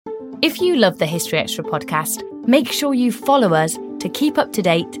If you love the History Extra podcast, make sure you follow us to keep up to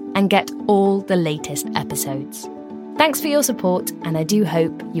date and get all the latest episodes. Thanks for your support, and I do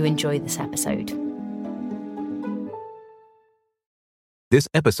hope you enjoy this episode. This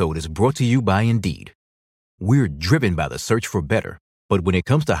episode is brought to you by Indeed. We're driven by the search for better, but when it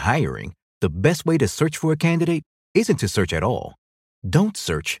comes to hiring, the best way to search for a candidate isn't to search at all. Don't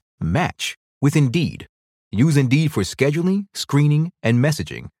search, match with Indeed. Use Indeed for scheduling, screening, and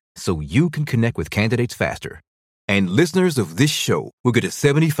messaging so you can connect with candidates faster. And listeners of this show will get a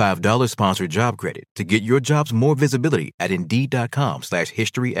 $75 sponsored job credit to get your jobs more visibility at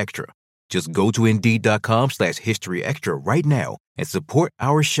Indeed.com/historyextra. Just go to Indeed.com/historyextra right now and support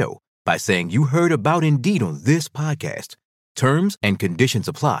our show by saying you heard about Indeed on this podcast. Terms and conditions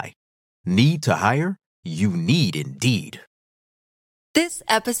apply. Need to hire? You need Indeed. This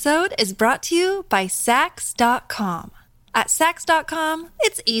episode is brought to you by Sax.com. At Sax.com,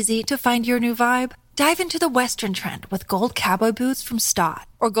 it's easy to find your new vibe. Dive into the Western trend with gold cowboy boots from Stott,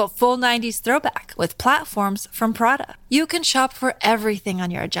 or go full 90s throwback with platforms from Prada. You can shop for everything on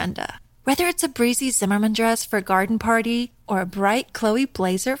your agenda, whether it's a breezy Zimmermann dress for a garden party or a bright Chloe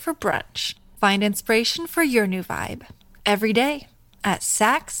blazer for brunch. Find inspiration for your new vibe every day at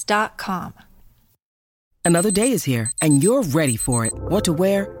Sax.com. Another day is here, and you're ready for it. What to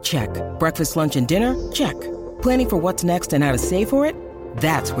wear? Check. Breakfast, lunch, and dinner? Check. Planning for what's next and how to save for it?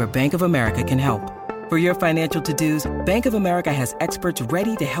 That's where Bank of America can help. For your financial to-dos, Bank of America has experts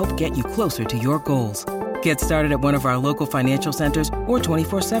ready to help get you closer to your goals. Get started at one of our local financial centers or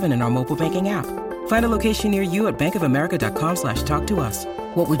 24/7 in our mobile banking app. Find a location near you at bankofamerica.com/talktous.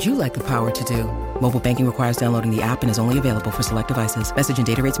 What would you like the power to do? Mobile banking requires downloading the app and is only available for select devices. Message and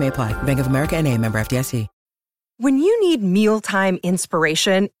data rates may apply. Bank of America N.A., member FDIC. When you need mealtime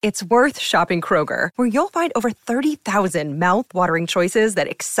inspiration, it's worth shopping Kroger, where you'll find over 30,000 mouth-watering choices that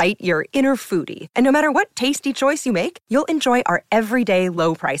excite your inner foodie. And no matter what tasty choice you make, you'll enjoy our everyday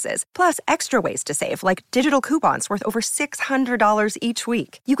low prices, plus extra ways to save, like digital coupons worth over $600 each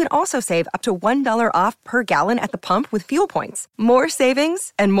week. You can also save up to $1 off per gallon at the pump with fuel points. More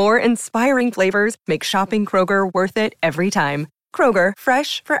savings and more inspiring flavors make shopping Kroger worth it every time. Kroger,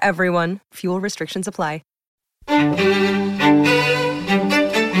 fresh for everyone. Fuel restrictions apply.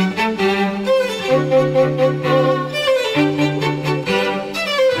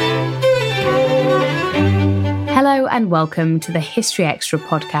 Hello and welcome to the History Extra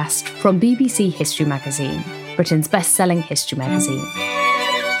podcast from BBC History Magazine, Britain's best-selling history magazine.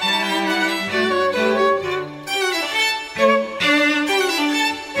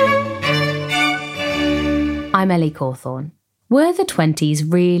 I'm Ellie Cawthorne. Were the 20s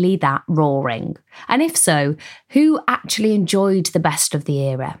really that roaring? And if so, who actually enjoyed the best of the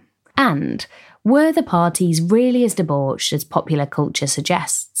era? And were the parties really as debauched as popular culture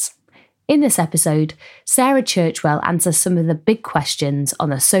suggests? In this episode, Sarah Churchwell answers some of the big questions on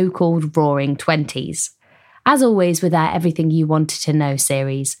the so-called Roaring Twenties. As always with our Everything You Wanted to Know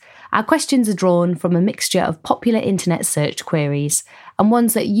series, our questions are drawn from a mixture of popular internet search queries and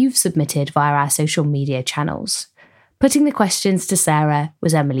ones that you've submitted via our social media channels. Putting the questions to Sarah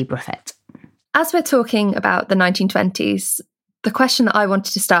was Emily Bruffett. As we're talking about the 1920s, the question that I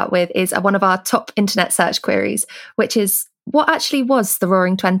wanted to start with is one of our top internet search queries, which is, what actually was the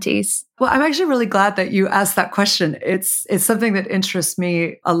Roaring Twenties? Well, I'm actually really glad that you asked that question. It's something that interests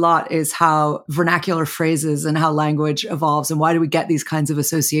me a lot, is how vernacular phrases and how language evolves and why do we get these kinds of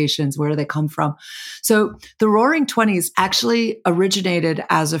associations? Where do they come from? So the Roaring Twenties actually originated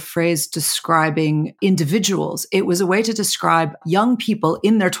as a phrase describing individuals. It was a way to describe young people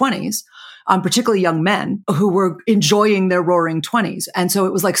in their 20s, particularly young men who were enjoying their roaring 20s. And so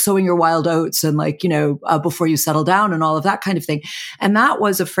it was like sowing your wild oats and before you settle down and all of that kind of thing. And that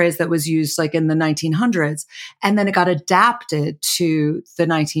was a phrase that was used like in the 1900s. And then it got adapted to the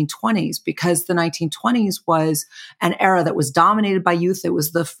 1920s because the 1920s was an era that was dominated by youth. It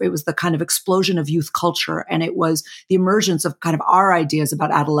was the kind of explosion of youth culture. And it was the emergence of kind of our ideas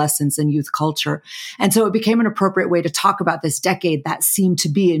about adolescence and youth culture. And so it became an appropriate way to talk about this decade that seemed to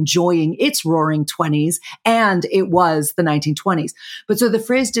be enjoying its roaring 20s, and it was the 1920s. But so the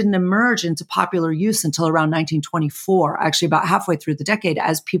phrase didn't emerge into popular use until around 1924, actually about halfway through the decade,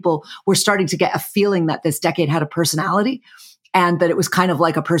 as people were starting to get a feeling that this decade had a personality and that it was kind of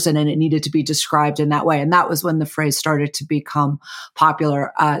like a person and it needed to be described in that way. And that was when the phrase started to become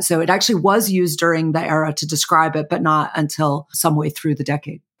popular. So it actually was used during the era to describe it, but not until some way through the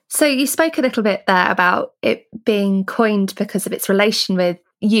decade. So you spoke a little bit there about it being coined because of its relation with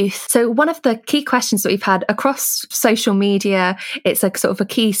youth. So one of the key questions that we've had across social media, it's like sort of a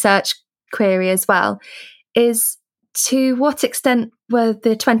key search query as well, is to what extent Were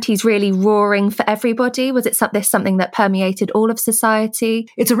the 20s really roaring for everybody? Was it something that permeated all of society?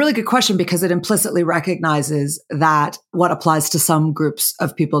 It's a really good question because it implicitly recognizes that what applies to some groups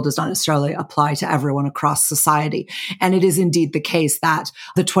of people does not necessarily apply to everyone across society. And it is indeed the case that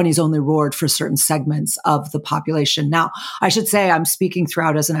the 20s only roared for certain segments of the population. Now, I should say I'm speaking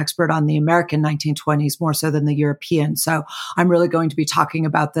throughout as an expert on the American 1920s more so than the European. So I'm really going to be talking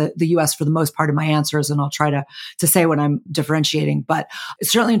about the US for the most part of my answers, and I'll try to say when I'm differentiating. But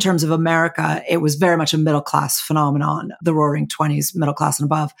certainly in terms of America, it was very much a middle class phenomenon, the roaring 20s, middle class and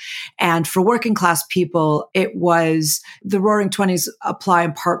above. And for working class people, it was the roaring 20s apply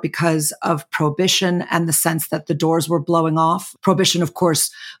in part because of prohibition and the sense that the doors were blowing off. Prohibition, of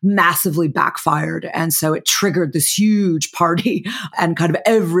course, massively backfired. And so it triggered this huge party and kind of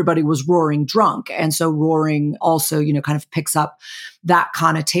everybody was roaring drunk. And so roaring also, kind of picks up that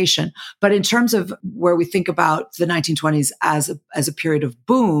connotation. But in terms of where we think about the 1920s as a period of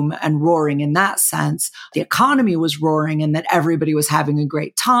boom and roaring in that sense, the economy was roaring and that everybody was having a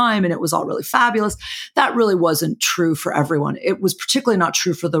great time and it was all really fabulous. That really wasn't true for everyone. It was particularly not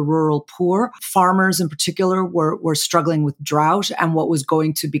true for the rural poor. Farmers in particular were struggling with drought and what was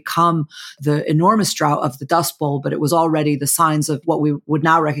going to become the enormous drought of the Dust Bowl, but it was already the signs of what we would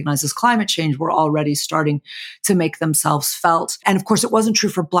now recognize as climate change were already starting to make themselves felt. And of course, it wasn't true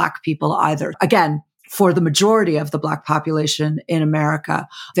for Black people either. Again, for the majority of the Black population in America,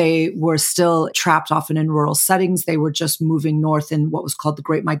 they were still trapped often in rural settings. They were just moving north in what was called the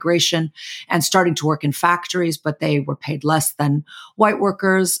Great Migration and starting to work in factories, but they were paid less than white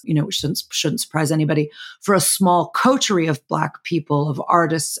workers, which shouldn't surprise anybody. For a small coterie of Black people, of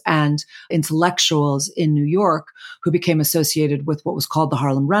artists and intellectuals in New York who became associated with what was called the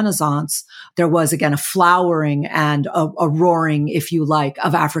Harlem Renaissance, there was again a flowering and a roaring, if you like,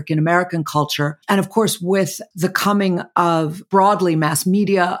 of African American culture. And of course, with the coming of broadly mass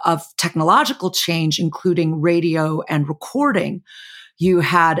media, of technological change, including radio and recording, you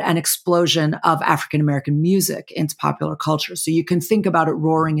had an explosion of African-American music into popular culture. So you can think about it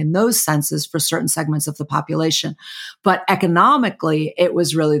roaring in those senses for certain segments of the population. But economically, it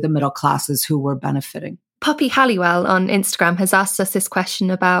was really the middle classes who were benefiting. Poppy Halliwell on Instagram has asked us this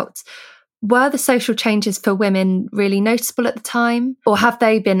question about, were the social changes for women really noticeable at the time, or have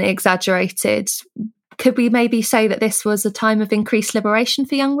they been exaggerated? Could we maybe say that this was a time of increased liberation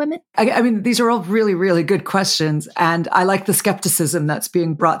for young women? I mean, these are all really, really good questions. And I like the skepticism that's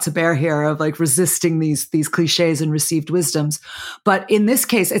being brought to bear here of like resisting these cliches and received wisdoms. But in this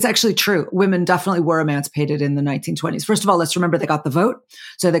case, it's actually true. Women definitely were emancipated in the 1920s. First of all, let's remember they got the vote.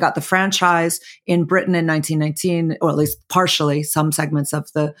 So they got the franchise in Britain in 1919, or at least partially, some segments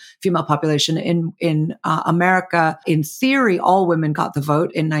of the female population in America. In theory, all women got the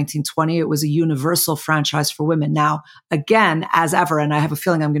vote in 1920. It was a universal franchise for women. Now, again, as ever, and I have a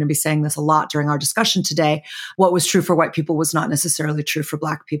feeling I'm going to be saying this a lot during our discussion today, what was true for white people was not necessarily true for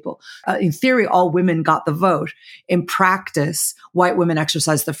Black people. In theory, all women got the vote. In practice, white women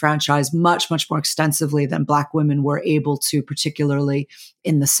exercised the franchise much, much more extensively than Black women were able to, particularly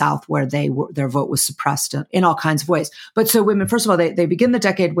in the South, where their vote was suppressed in all kinds of ways. But so women, first of all, they begin the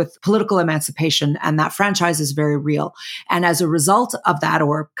decade with political emancipation, and that franchise is very real. And as a result of that,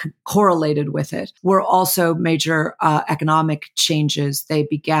 or correlated with it, were also major economic changes. They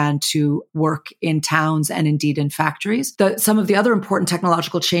began to work in towns and indeed in factories. Some of the other important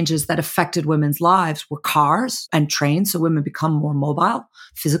technological changes that affected women's lives were cars and trains. So women become more mobile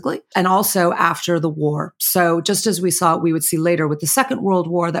physically, and also after the war. So just as we would see later with the Second World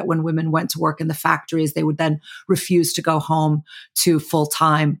War, that when women went to work in the factories, they would then refuse to go home to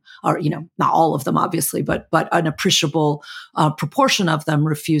full-time, or, not all of them, obviously, but an appreciable proportion of them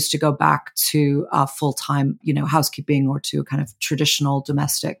refused to go back to full-time, housekeeping or to kind of traditional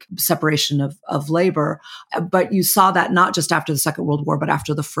domestic separation of labor. But you saw that not just after the Second World War, but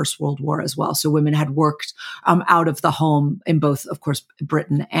after the First World War as well. So women had worked out of the home in both, of course,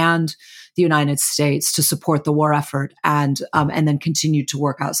 Britain and the United States to support the war effort, and then continued to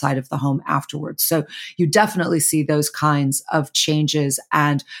work outside of the home afterwards. So you definitely see those kinds of changes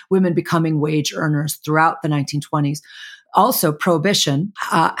and women becoming wage earners throughout the 1920s. Also, prohibition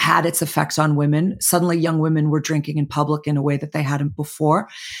had its effects on women. Suddenly, young women were drinking in public in a way that they hadn't before.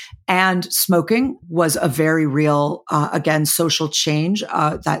 And smoking was a very real, again, social change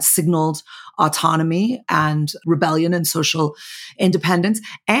that signaled autonomy and rebellion and social independence.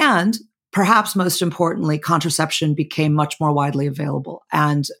 And perhaps most importantly, contraception became much more widely available.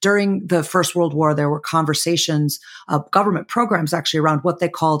 And during the First World War, there were conversations, government programs actually around what they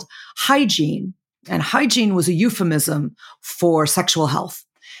called hygiene. And hygiene was a euphemism for sexual health.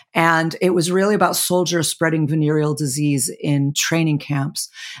 And it was really about soldiers spreading venereal disease in training camps.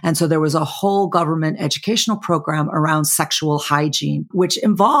 And so there was a whole government educational program around sexual hygiene, which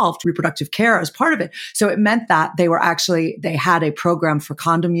involved reproductive care as part of it. So it meant that they had a program for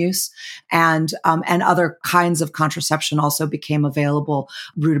condom use, and other kinds of contraception also became available.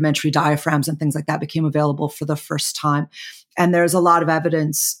 Rudimentary diaphragms and things like that became available for the first time. And there's a lot of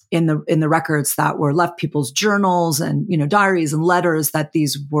evidence in the records that were left, people's journals and, diaries and letters, that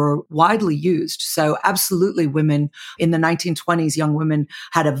these were widely used. So absolutely, women in the 1920s, young women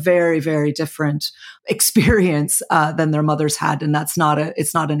had a very, very different experience than their mothers had. And it's not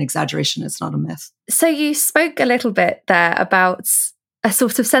an exaggeration. It's not a myth. So you spoke a little bit there about a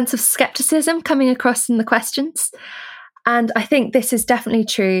sort of sense of skepticism coming across in the questions. And I think this is definitely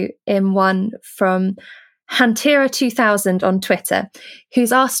true in one from Hantira2000 on Twitter,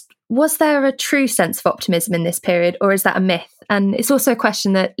 who's asked, was there a true sense of optimism in this period, or is that a myth? And it's also a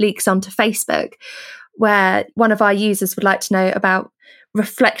question that leaks onto Facebook, where one of our users would like to know about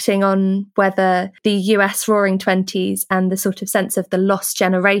reflecting on whether the US Roaring Twenties and the sort of sense of the lost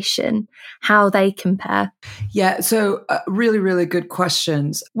generation, how they compare. Yeah, so really, really good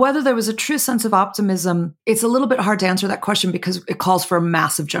questions. Whether there was a true sense of optimism, it's a little bit hard to answer that question because it calls for a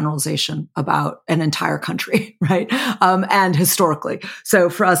massive generalization about an entire country, right? And historically. So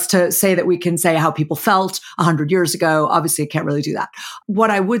for us to say that we can say how people felt 100 years ago, obviously I can't really do that. What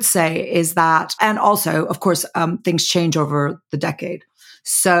I would say is that, and also, of course, things change over the decade.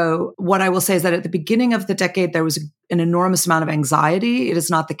 So what I will say is that at the beginning of the decade, there was an enormous amount of anxiety. It is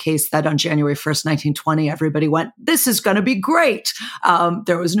not the case that on January 1st, 1920, everybody went, this is going to be great.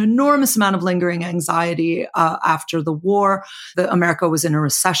 There was an enormous amount of lingering anxiety after the war. America was in a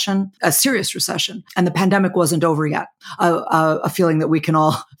recession, a serious recession, and the pandemic wasn't over yet, a feeling that we can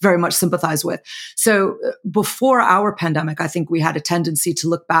all very much sympathize with. So before our pandemic, I think we had a tendency to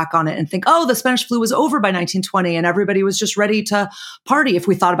look back on it and think, oh, the Spanish flu was over by 1920 and everybody was just ready to party, if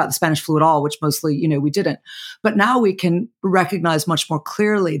we thought about the Spanish flu at all, which mostly, we didn't. But now we can recognize much more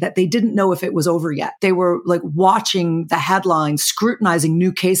clearly that they didn't know if it was over yet. They were like watching the headlines, scrutinizing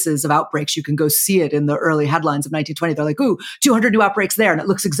new cases of outbreaks. You can go see it in the early headlines of 1920. They're like, ooh, 200 new outbreaks there. And it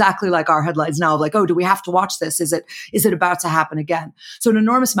looks exactly like our headlines now of like, oh, do we have to watch this? Is it about to happen again? So an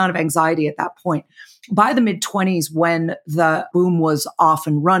enormous amount of anxiety at that point. By the mid-20s, when the boom was off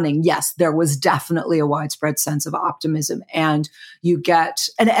and running, yes, there was definitely a widespread sense of optimism. And you get,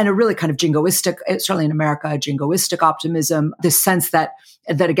 and a really kind of jingoistic, certainly in America, a jingoistic optimism, this sense that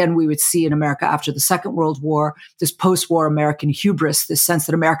again, we would see in America after the Second World War, this post-war American hubris, this sense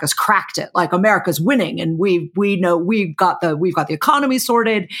that America's cracked it, like America's winning. And we know we've got the economy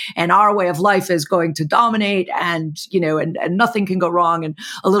sorted and our way of life is going to dominate and nothing can go wrong. And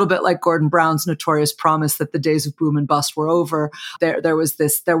a little bit like Gordon Brown's notorious promise that the days of boom and bust were over. There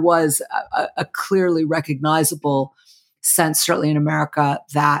was a clearly recognizable sense, certainly in America,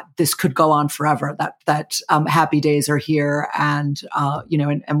 that this could go on forever, that happy days are here and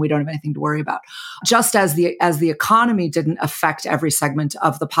we don't have anything to worry about. Just as the economy didn't affect every segment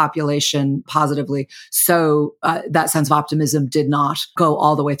of the population positively, so that sense of optimism did not go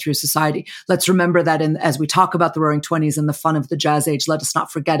all the way through society. Let's remember that as we talk about the Roaring Twenties and the fun of the Jazz Age, let us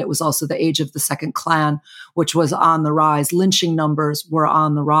not forget it was also the age of the Second Klan, which was on the rise. Lynching numbers were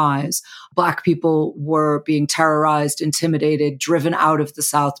on the rise. Black people were being terrorized, intimidated, driven out of the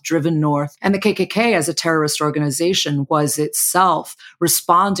South, driven north. And the KKK as a terrorist organization was itself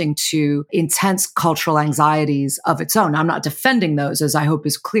responding to intense cultural anxieties of its own. I'm not defending those, as I hope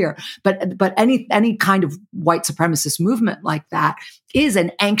is clear, but any kind of white supremacist movement like that is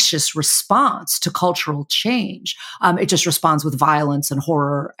an anxious response to cultural change. It just responds with violence and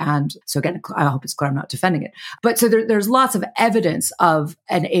horror. And so again, I hope it's clear I'm not defending it. But so there's lots of evidence of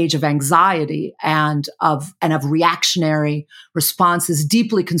an age of anxiety and of reactionary responses,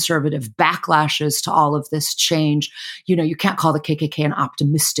 deeply conservative backlashes to all of this change. You can't call the KKK an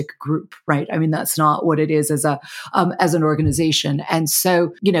optimistic group, right? I mean, that's not what it is as an organization. And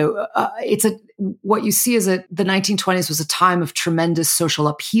so, what you see is that the 1920s was a time of tremendous social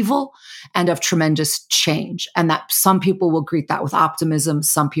upheaval and of tremendous change. And that some people will greet that with optimism.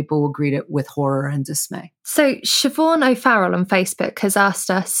 Some people will greet it with horror and dismay. So Siobhan O'Farrell on Facebook has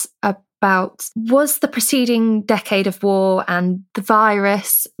asked us about, was the preceding decade of war and the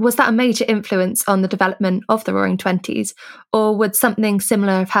virus, was that a major influence on the development of the Roaring Twenties? Or would something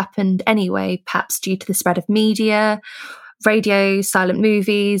similar have happened anyway, perhaps due to the spread of media, radio, silent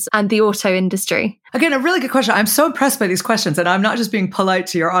movies, and the auto industry? Again, a really good question. I'm so impressed by these questions, and I'm not just being polite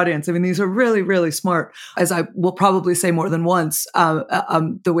to your audience. I mean, these are really, really smart, as I will probably say more than once,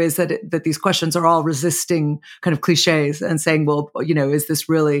 the ways that these questions are all resisting kind of cliches and saying, well, is this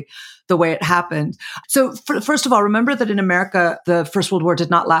really the way it happened? So first of all, remember that in America, the First World War did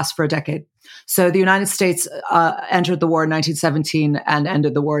not last for a decade. So the United States entered the war in 1917 and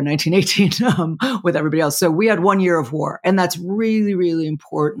ended the war in 1918 with everybody else. So we had 1 year of war, and that's really, really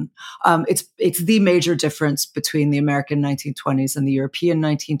important. It's the major difference between the American 1920s and the European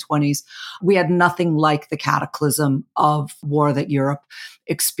 1920s. We had nothing like the cataclysm of war that Europe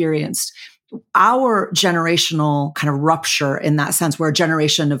experienced. Our generational kind of rupture in that sense, where a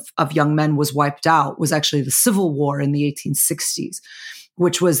generation of young men was wiped out, was actually the Civil War in the 1860s,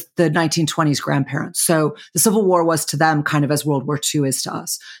 which was the 1920s grandparents. So the Civil War was to them kind of as World War II is to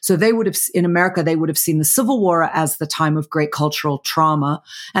us. So they would have, in America, they would have seen the Civil War as the time of great cultural trauma.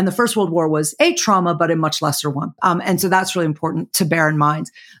 And the First World War was a trauma, but a much lesser one. And so that's really important to bear in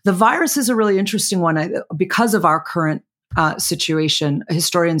mind. The virus is a really interesting one because of our current situation.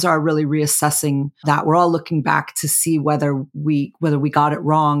 Historians are really reassessing that. We're all looking back to see whether we got it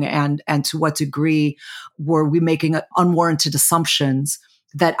wrong and to what degree were we making unwarranted assumptions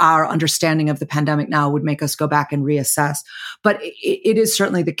that our understanding of the pandemic now would make us go back and reassess. But it is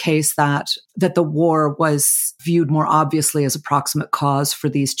certainly the case that the war was viewed more obviously as a proximate cause for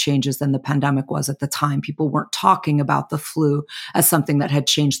these changes than the pandemic was at the time. People weren't talking about the flu as something that had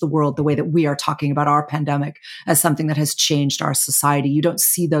changed the world the way that we are talking about our pandemic as something that has changed our society. You don't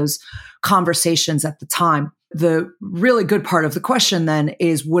see those conversations at the time. The really good part of the question then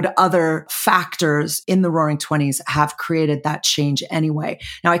is, would other factors in the Roaring Twenties have created that change anyway?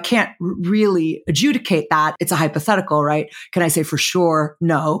 Now, I can't really adjudicate that. It's a hypothetical, right? Can I say for sure?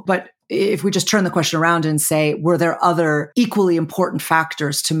 No. But if we just turn the question around and say, were there other equally important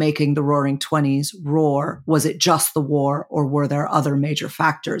factors to making the Roaring Twenties roar? Was it just the war, or were there other major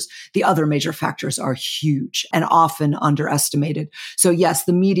factors? The other major factors are huge and often underestimated. So yes,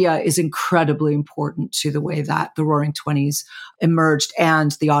 the media is incredibly important to the way that the Roaring Twenties emerged,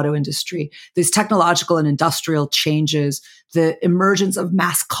 and the auto industry. These technological and industrial changes, the emergence of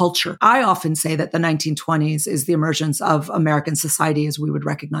mass culture. I often say that the 1920s is the emergence of American society as we would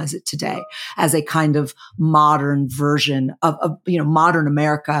recognize it today, as a kind of modern version of modern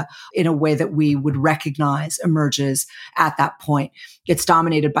America in a way that we would recognize emerges at that point. It's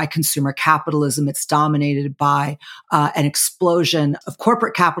dominated by consumer capitalism. It's dominated by an explosion of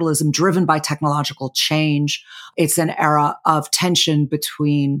corporate capitalism driven by technological change. It's an era of tension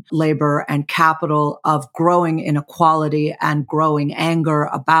between labor and capital, of growing inequality and growing anger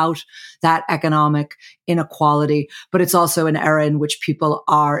about that economic inequality. But it's also an era in which people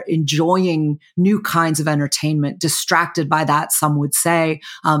are enjoying new kinds of entertainment, distracted by that, some would say.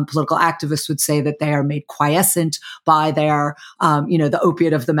 Political activists would say that they are made quiescent by their, the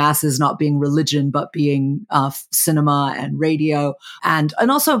opiate of the masses not being religion, but being cinema and radio, and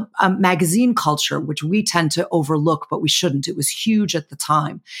also magazine culture, which we tend to overlook, but we shouldn't. It was huge at the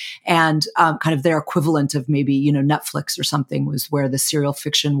time. And kind of their equivalent of maybe, Netflix or something was where the serial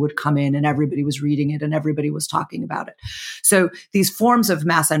fiction would come in and everybody was reading it and everybody was talking about it. So these forms of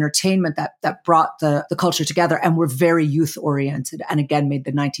mass entertainment that brought the culture together and were very youth oriented, and again made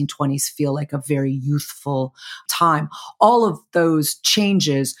the 1920s feel like a very youthful time. All of those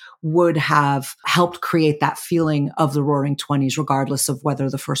changes would have helped create that feeling of the Roaring Twenties, regardless of whether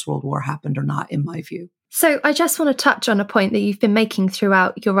the First World War happened or not, in my view. So I just want to touch on a point that you've been making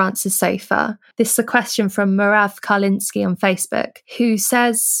throughout your answers so far. This is a question from Marav Karlinsky on Facebook, who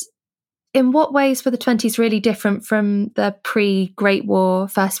says, in what ways were the 20s really different from the pre-Great War,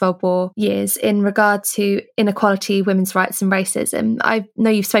 First World War years in regard to inequality, women's rights and racism? I know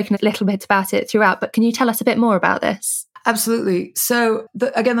you've spoken a little bit about it throughout, but can you tell us a bit more about this? Absolutely. So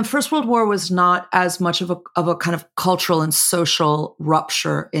the First World War was not as much of a kind of cultural and social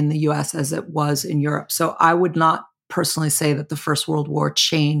rupture in the US as it was in Europe. So I would not personally say that the First World War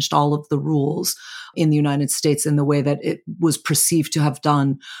changed all of the rules in the United States in the way that it was perceived to have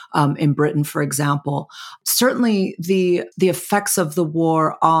done in Britain, for example. Certainly the effects of the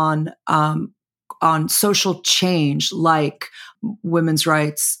war on social change, like women's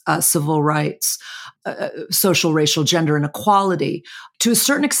rights, civil rights, social, racial, gender inequality. To a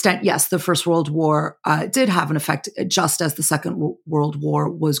certain extent, yes, the First World War did have an effect, just as the Second World War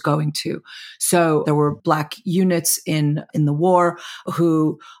was going to. So there were Black units in the war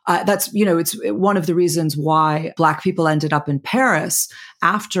who, it's one of the reasons why Black people ended up in Paris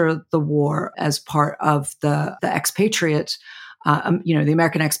after the war as part of the expatriate the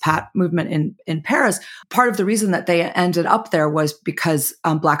American expat movement in Paris. Part of the reason that they ended up there was because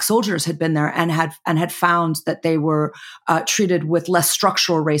Black soldiers had been there and had found that they were treated with less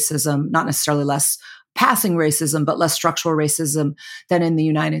structural racism, not necessarily less passing racism, but less structural racism than in the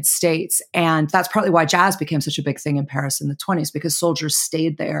United States. And that's partly why jazz became such a big thing in Paris in the 20s, because soldiers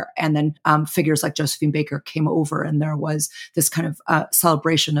stayed there. And then figures like Josephine Baker came over, and there was this kind of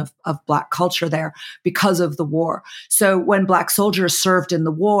celebration of Black culture there because of the war. So when Black soldiers served in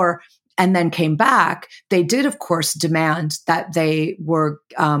the war and then came back, they did, of course, demand that they were,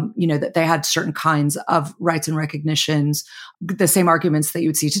 that they had certain kinds of rights and recognitions, the same arguments that you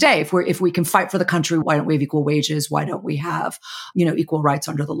would see today. If we can fight for the country, why don't we have equal wages? Why don't we have, equal rights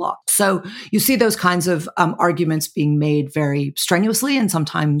under the law? So you see those kinds of arguments being made very strenuously and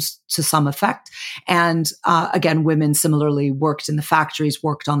sometimes to some effect. And again, women similarly worked in the factories,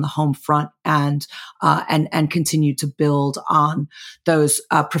 worked on the home front, and continued to build on those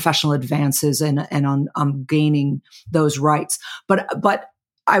professional advances and on gaining those rights. But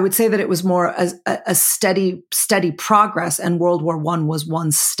I would say that it was more a steady progress, and World War I was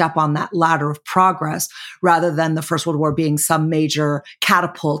one step on that ladder of progress, rather than the First World War being some major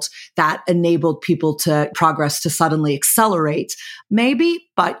catapult that enabled people to progress to suddenly accelerate. Maybe,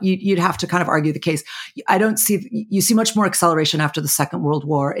 but you'd have to kind of argue the case. You see much more acceleration after the Second World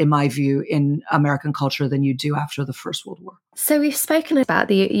War, in my view, in American culture than you do after the First World War. So we've spoken about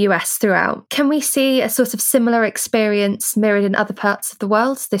the US throughout. Can we see a sort of similar experience mirrored in other parts of the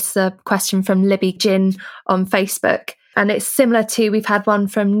world? This is a question from Libby Jin on Facebook. And it's similar to, we've had one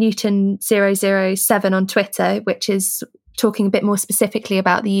from Newton007 on Twitter, which is talking a bit more specifically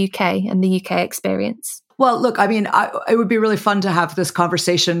about the UK and the UK experience. Well, look, I mean, it would be really fun to have this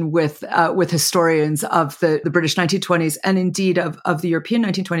conversation with historians of the British 1920s and indeed of the European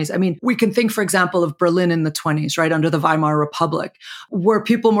 1920s. I mean, we can think, for example, of Berlin in the 20s, right, under the Weimar Republic. Were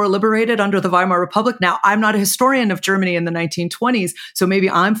people more liberated under the Weimar Republic? Now, I'm not a historian of Germany in the 1920s, so maybe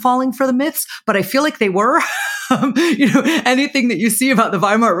I'm falling for the myths, but I feel like they were. Anything that you see about the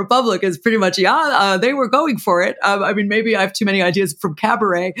Weimar Republic is pretty much, they were going for it. I mean, maybe I have too many ideas from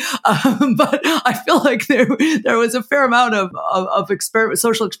Cabaret, but I feel like there was a fair amount of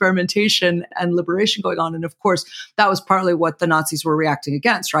social experimentation and liberation going on. And of course, that was partly what the Nazis were reacting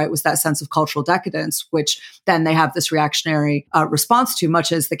against, right? Was that sense of cultural decadence, which then they have this reactionary response to,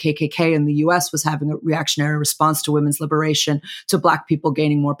 much as the KKK in the US was having a reactionary response to women's liberation, to Black people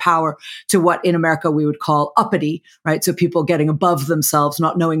gaining more power, to what in America we would call uppity, right? So people getting above themselves,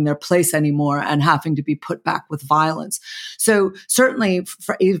 not knowing their place anymore, and having to be put back with violence. So certainly,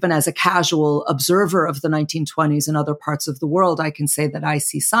 even as a casual observer of the 1920s and other parts of the world, I can say that I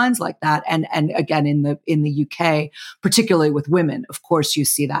see signs like that. And again, in the UK, particularly with women, of course, you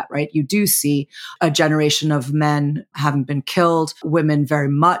see that, right? You do see a generation of men having been killed, women very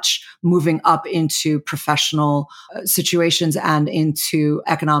much moving up into professional situations and into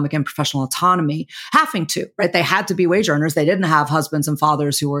economic and professional autonomy, having to, right? They had to be wage earners. They didn't have husbands and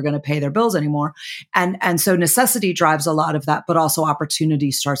fathers who were going to pay their bills anymore. And so necessity drives a lot of that, but also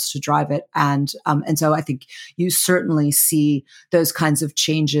opportunity starts to drive it. And so I think you certainly see those kinds of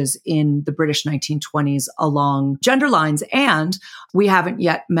changes in the British 1920s along gender lines. And we haven't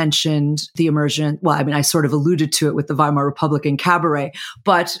yet mentioned the emergent, well, I mean, I sort of alluded to it with the Weimar Republic and Cabaret,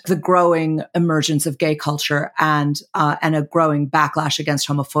 but the growing emergence of gay culture and a growing backlash against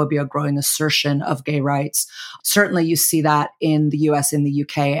homophobia, growing assertion of gay rights. Certainly you see that in the US, in the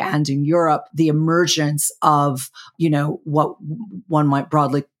UK, and in Europe, the emergence of, what one might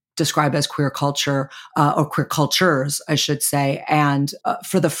broadly describe as queer culture, or queer cultures, I should say. And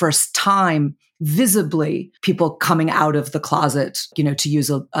for the first time, visibly, people coming out of the closet, to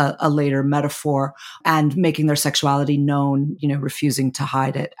use a later metaphor, and making their sexuality known, refusing to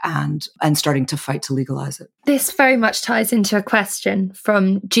hide it and starting to fight to legalize it. This very much ties into a question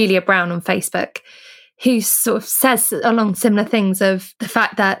from Julia Brown on Facebook, who sort of says along similar things of the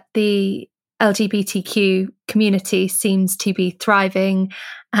fact that the LGBTQ community seems to be thriving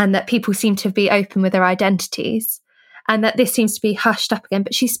and that people seem to be open with their identities, and that this seems to be hushed up again.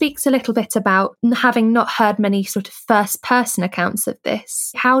 But she speaks a little bit about having not heard many sort of first-person accounts of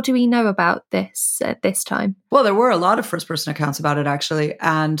this. How do we know about this at this time? Well, there were a lot of first-person accounts about it, actually,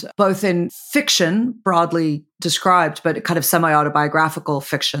 and both in fiction, broadly described, but kind of semi-autobiographical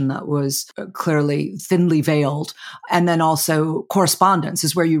fiction that was clearly thinly veiled. And then also correspondence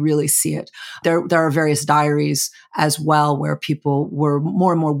is where you really see it. There are various diaries as well where people were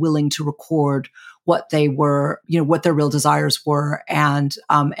more and more willing to record what they were, what their real desires were, and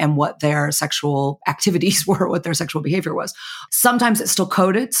what their sexual activities were, what their sexual behavior was. Sometimes it's still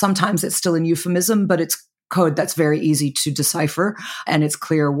coded, sometimes it's still in euphemism, but it's code that's very easy to decipher, and it's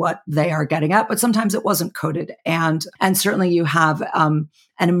clear what they are getting at, but sometimes it wasn't coded. And certainly you have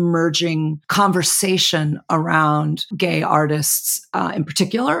an emerging conversation around gay artists, in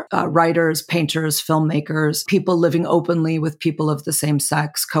particular, writers, painters, filmmakers, people living openly with people of the same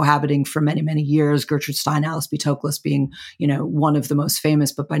sex, cohabiting for many, many years. Gertrude Stein, Alice B. Toklas being, one of the most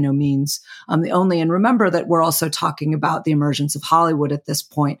famous, but by no means the only. And remember that we're also talking about the emergence of Hollywood at this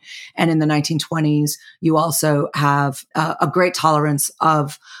point. And in the 1920s, you also have a great tolerance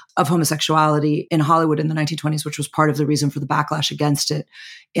of homosexuality in Hollywood in the 1920s, which was part of the reason for the backlash against it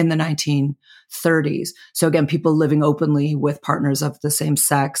in the 1930s. So again, people living openly with partners of the same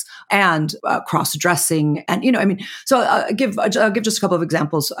sex and cross-dressing. And, so I'll give just a couple of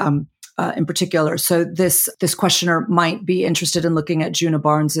examples in particular. So this questioner might be interested in looking at Juna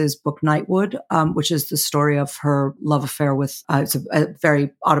Barnes's book Nightwood, which is the story of her love affair with, it's a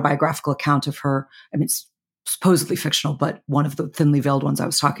very autobiographical account of her. It's supposedly fictional, but one of the thinly veiled ones I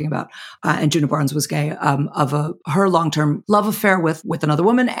was talking about. And Juna Barnes was gay, of her long-term love affair with another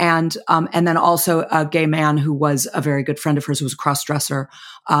woman. And then also a gay man who was a very good friend of hers, who was a cross-dresser.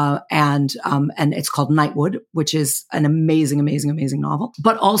 And it's called Nightwood, which is an amazing, amazing, amazing novel.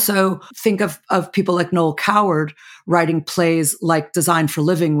 But also think of people like Noel Coward writing plays like Design for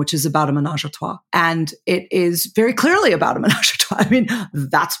Living, which is about a menage a trois. And it is very clearly about a menage a trois.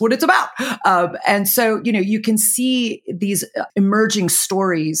 That's what it's about. And so, you can see these emerging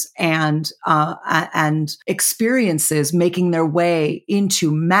stories and experiences making their way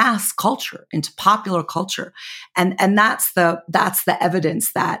into mass culture, into popular culture. And that's the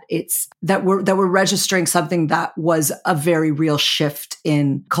evidence that we're registering something that was a very real shift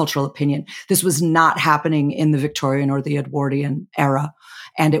in cultural opinion. This was not happening in the Victorian or the Edwardian era,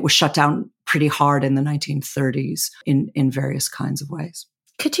 and it was shut down pretty hard in the 1930s in various kinds of ways.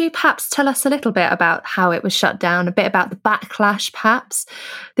 Could you perhaps tell us a little bit about how it was shut down, a bit about the backlash, perhaps?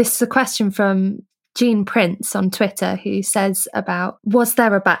 This is a question from Jean Prince on Twitter, who says was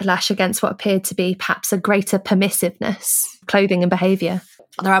there a backlash against what appeared to be perhaps a greater permissiveness, clothing and behaviour?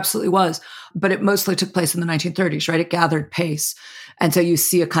 There absolutely was, but it mostly took place in the 1930s, right? It gathered pace. And so you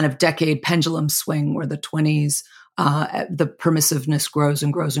see a kind of decade pendulum swing where the 20s, the permissiveness grows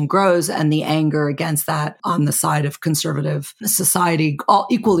and grows and grows, and the anger against that on the side of conservative society all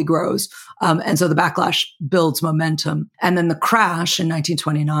equally grows. And so the backlash builds momentum. And then the crash in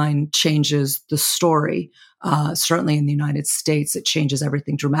 1929 changes the story. Certainly in the United States, it changes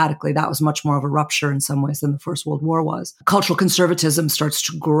everything dramatically. That was much more of a rupture in some ways than the First World War was. Cultural conservatism starts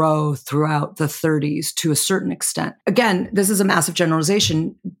to grow throughout the 30s to a certain extent. Again, this is a massive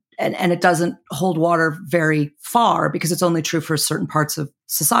generalization. And it doesn't hold water very far because it's only true for certain parts of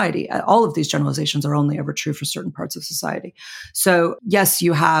society. All of these generalizations are only ever true for certain parts of society. So yes,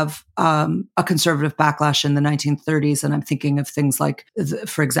 you have a conservative backlash in the 1930s, and I'm thinking of things like,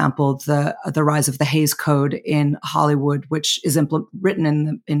 for example, the rise of the Hays Code in Hollywood, which is written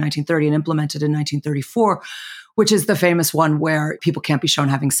in 1930 and implemented in 1934. Which is the famous one where people can't be shown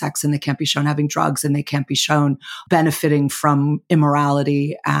having sex and they can't be shown having drugs and they can't be shown benefiting from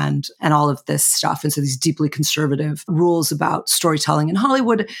immorality and all of this stuff. And so these deeply conservative rules about storytelling in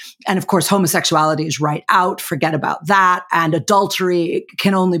Hollywood. And of course, homosexuality is right out. Forget about that. And adultery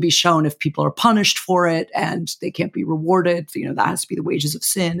can only be shown if people are punished for it and they can't be rewarded. That has to be the wages of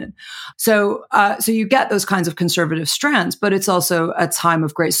sin. And so you get those kinds of conservative strands, but it's also a time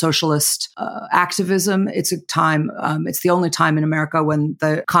of great socialist activism. It's a time it's the only time in America when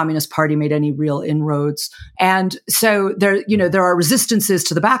the Communist Party made any real inroads. And so there are resistances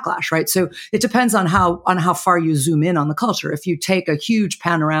to the backlash, right? So it depends on how far you zoom in on the culture. If you take a huge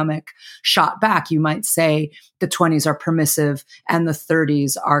panoramic shot back, you might say the 20s are permissive and the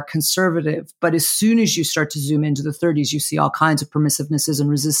 30s are conservative. But as soon as you start to zoom into the 30s, you see all kinds of permissivenesses and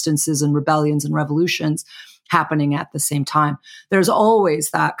resistances and rebellions and revolutions happening at the same time. There's always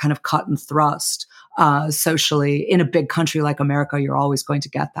that kind of cut and thrust. Socially, in a big country like America, you're always going to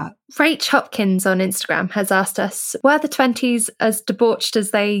get that. Rach Hopkins on Instagram has asked us, were the 20s as debauched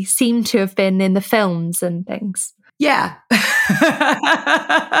as they seem to have been in the films and things? Yeah.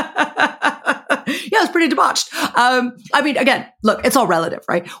 Yeah, it's pretty debauched. Again, look, it's all relative,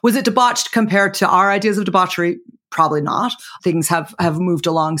 right? Was it debauched compared to our ideas of debauchery? Probably not. Things have moved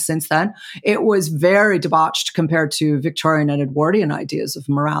along since then. It was very debauched compared to Victorian and Edwardian ideas of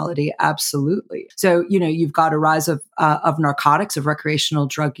morality. Absolutely. So, you've got a rise of of narcotics, of recreational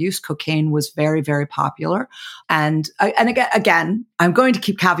drug use. Cocaine was very, very popular. And again, I'm going to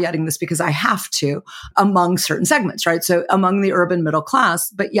keep caveating this because I have to, among certain segments, right? So among the urban middle class,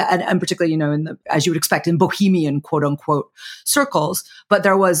 but yeah, and particularly, as you would expect in bohemian, quote unquote, circles. But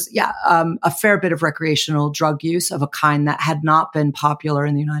there was, a fair bit of recreational drug use of a kind that had not been popular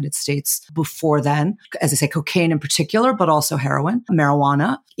in the United States before then. As I say, cocaine in particular, but also heroin,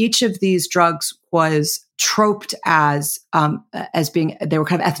 marijuana. Each of these drugs was troped as being, they were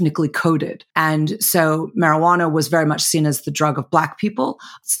kind of ethnically coded. And so marijuana was very much seen as the drug of Black people,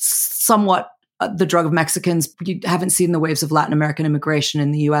 somewhat the drug of Mexicans. You haven't seen the waves of Latin American immigration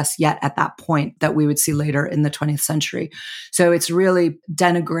in the US yet at that point that we would see later in the 20th century. So it's really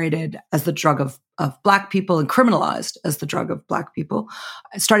denigrated as the drug of Black people and criminalized as the drug of Black people,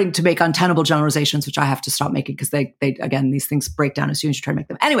 starting to make untenable generalizations, which I have to stop making because they again, these things break down as soon as you try to make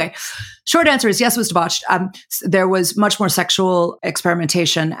them. Anyway, short answer is yes, it was debauched. There was much more sexual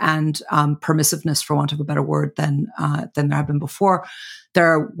experimentation and permissiveness, for want of a better word, than there had been before.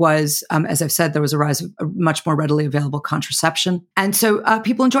 There was, as I've said, there was a rise of much more readily available contraception. And so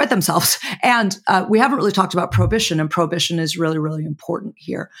people enjoyed themselves. And we haven't really talked about prohibition, and prohibition is really, really important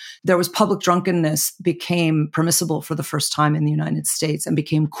here. There was public drunkenness became permissible for the first time in the United States and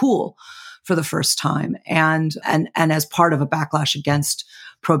became cool for the first time. And as part of a backlash against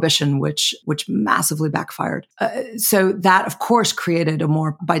prohibition, which massively backfired. So that, of course,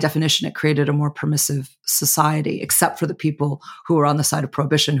 by definition, it created a more permissive society, except for the people who were on the side of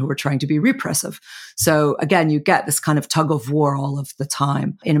prohibition, who were trying to be repressive. So again, you get this kind of tug of war all of the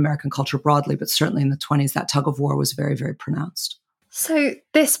time in American culture broadly, but certainly in the 1920s, that tug of war was very, very pronounced. So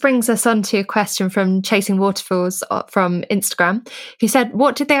this brings us on to a question from Chasing Waterfalls from Instagram, who said,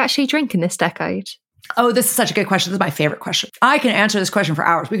 what did they actually drink in this decade? Oh, this is such a good question. This is my favorite question. I can answer this question for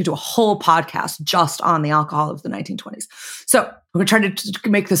hours. We could do a whole podcast just on the alcohol of the 1920s. So we're going to try to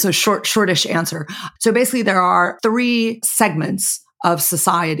make this a shortish answer. So basically there are 3 segments of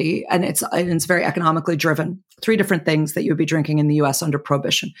society, and it's very economically driven. 3 different things that you would be drinking in the US under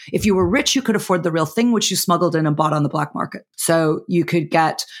prohibition. If you were rich, you could afford the real thing, which you smuggled in and bought on the black market. So you could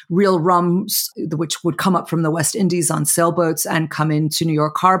get real rums, which would come up from the West Indies on sailboats and come into New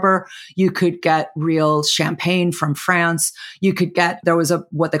York Harbor. You could get real champagne from France. You could there was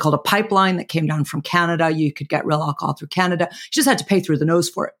what they called a pipeline that came down from Canada. You could get real alcohol through Canada. You just had to pay through the nose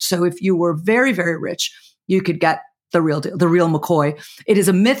for it. So if you were very, very rich, you could get the real deal, the real McCoy. It is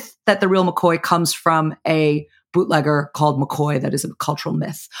a myth that the real McCoy comes from a bootlegger called McCoy. That is a cultural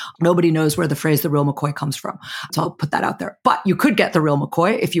myth. Nobody knows where the phrase the real McCoy comes from. So I'll put that out there. But you could get the real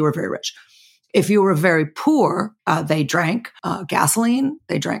McCoy if you were very rich. If you were very poor, they drank gasoline,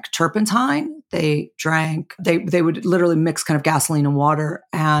 they drank turpentine, they would literally mix kind of gasoline and water,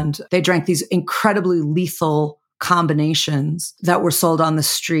 and they drank these incredibly lethal combinations that were sold on the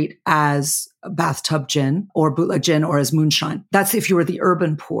street as bathtub gin or bootleg gin or as moonshine. That's if you were the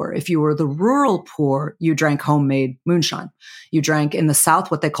urban poor. If you were the rural poor, you drank homemade moonshine. You drank in the South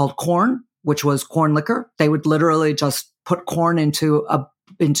what they called corn, which was corn liquor. They would literally just put corn into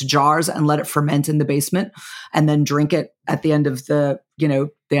jars and let it ferment in the basement and then drink it at the end of the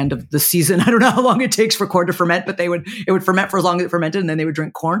end of the season. I don't know how long it takes for corn to ferment, but it would ferment for as long as it fermented, and then they would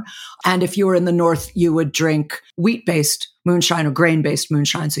drink corn. And if you were in the North, you would drink wheat-based moonshine or grain-based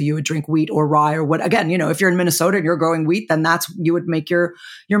moonshine. So you would drink wheat or rye or what, again, if you're in Minnesota and you're growing wheat, then you would make your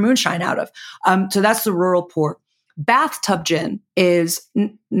moonshine out of. So that's the rural poor. Bathtub gin is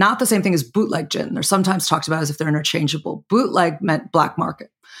not the same thing as bootleg gin. They're sometimes talked about as if they're interchangeable. Bootleg meant black market.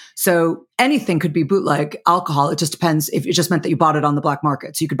 So anything could be bootleg alcohol. It just depends if it just meant that you bought it on the black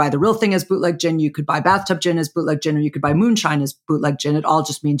market. So you could buy the real thing as bootleg gin. You could buy bathtub gin as bootleg gin, or you could buy moonshine as bootleg gin. It all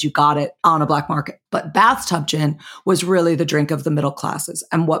just means you got it on a black market. But bathtub gin was really the drink of the middle classes.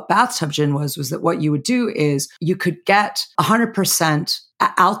 And what bathtub gin was that what you would do is you could get 100%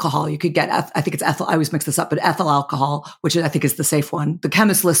 alcohol. You could get, I think it's ethyl, I always mix this up, but ethyl alcohol, which I think is the safe one. The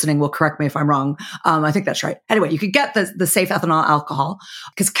chemists listening will correct me if I'm wrong. I think that's right. Anyway, you could get the safe ethanol alcohol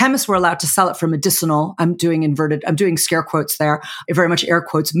because chemists were allowed to sell it for medicinal. I'm doing scare quotes there, very much air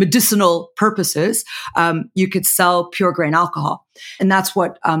quotes, medicinal purposes. You could sell pure grain alcohol. And that's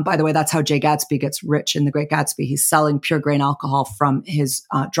what, by the way, that's how Jay Gatsby gets rich in The Great Gatsby. He's selling pure grain alcohol from his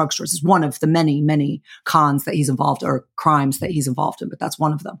drugstores. It's one of the many, many cons that he's involved or crimes that he's involved in, but that's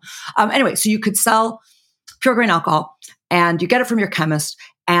one of them. Anyway, so you could sell pure grain alcohol and you get it from your chemist,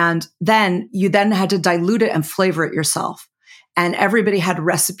 and then you had to dilute it and flavor it yourself. And everybody had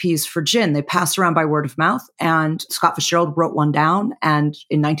recipes for gin. They passed around by word of mouth. And Scott Fitzgerald wrote one down, and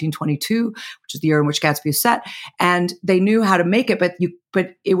in 1922, which is the year in which Gatsby is set, and they knew how to make it,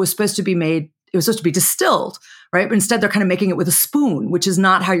 but it was supposed to be made. It was supposed to be distilled right? But instead they're kind of making it with a spoon, which is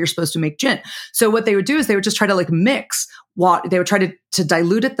not how you're supposed to make gin. So what they would do is they would just try to like mix what they would try to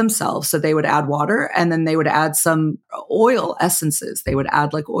dilute it themselves. So they would add water and then they would add some oil essences. They would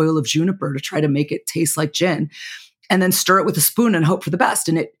add like oil of juniper to try to make it taste like gin, and then stir it with a spoon and hope for the best.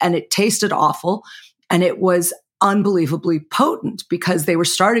 And it tasted awful. And it was unbelievably potent because they were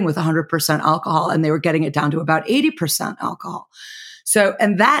starting with 100% alcohol and they were getting it down to about 80% alcohol. So,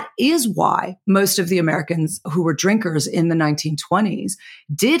 and that is why most of the Americans who were drinkers in the 1920s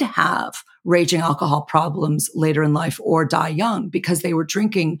did have raging alcohol problems later in life or die young, because they were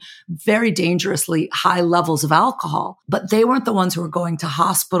drinking very dangerously high levels of alcohol. But they weren't the ones who were going to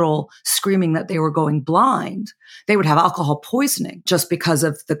hospital screaming that they were going blind. They would have alcohol poisoning just because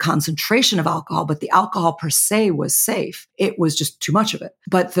of the concentration of alcohol, but the alcohol per se was safe. It was just too much of it.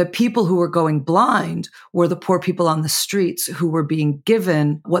 But the people who were going blind were the poor people on the streets who were being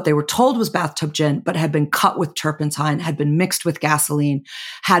given what they were told was bathtub gin, but had been cut with turpentine, had been mixed with gasoline,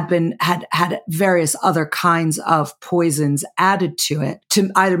 had various other kinds of poisons added to it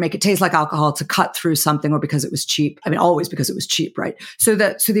to either make it taste like alcohol, to cut through something, or because it was cheap. I mean, always because it was cheap, right? So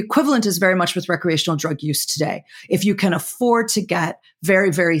the equivalent is very much with recreational drug use today. If you can afford to get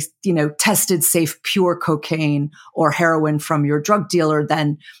very, very, tested, safe, pure cocaine or heroin from your drug dealer,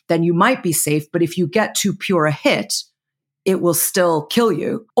 then you might be safe. But if you get too pure a hit, it will still kill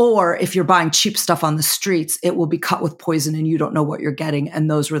you. Or if you're buying cheap stuff on the streets, it will be cut with poison and you don't know what you're getting. And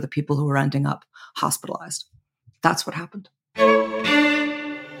those were the people who were ending up hospitalized. That's what happened.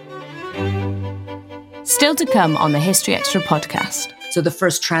 Still to come on the History Extra podcast. So the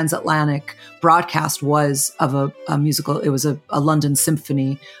first transatlantic broadcast was of a musical. It was a London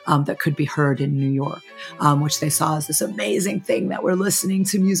symphony that could be heard in New York, which they saw as this amazing thing that we're listening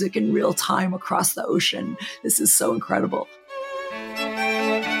to music in real time across the ocean. This is so incredible.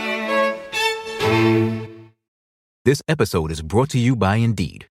 This episode is brought to you by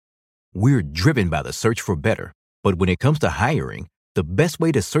Indeed. We're driven by the search for better, but when it comes to hiring, the best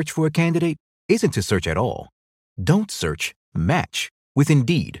way to search for a candidate isn't to search at all. Don't search, match with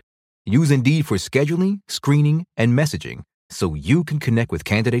Indeed. Use Indeed for scheduling, screening, and messaging so you can connect with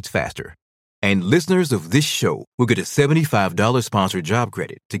candidates faster. And listeners of this show will get a $75 sponsored job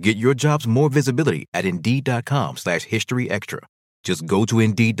credit to get your jobs more visibility at Indeed.com/HistoryExtra. Just go to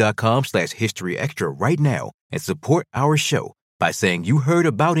Indeed.com/HistoryExtra right now and support our show by saying you heard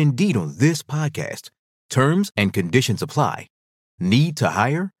about Indeed on this podcast. Terms and conditions apply. Need to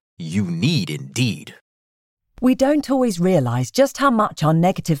hire? You need Indeed. We don't always realise just how much our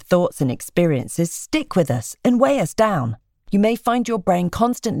negative thoughts and experiences stick with us and weigh us down. You may find your brain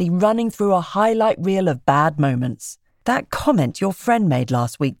constantly running through a highlight reel of bad moments. That comment your friend made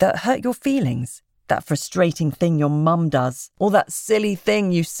last week that hurt your feelings. That frustrating thing your mum does. Or that silly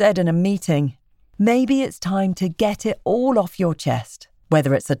thing you said in a meeting. Maybe it's time to get it all off your chest.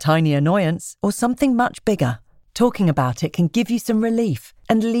 Whether it's a tiny annoyance or something much bigger, talking about it can give you some relief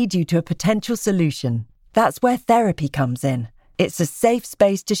and lead you to a potential solution. That's where therapy comes in. It's a safe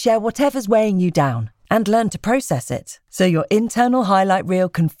space to share whatever's weighing you down and learn to process it, so your internal highlight reel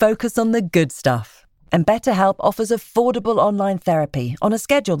can focus on the good stuff. And BetterHelp offers affordable online therapy on a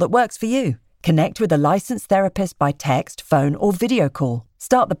schedule that works for you. Connect with a licensed therapist by text, phone, or video call.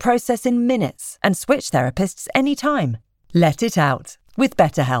 Start the process in minutes and switch therapists anytime. Let it out with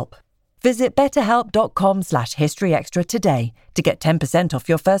BetterHelp. Visit betterhelp.com/historyextra today to get 10% off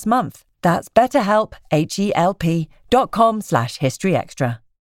your first month. That's BetterHelp, HELP.com/historyextra.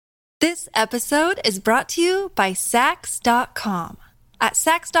 This episode is brought to you by Sax.com. At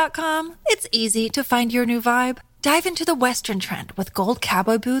Sax.com, it's easy to find your new vibe. Dive into the Western trend with gold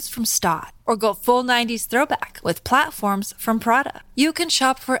cowboy boots from Stott, or go full 90s throwback with platforms from Prada. You can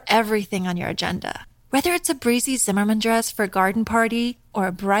shop for everything on your agenda, whether it's a breezy Zimmermann dress for a garden party or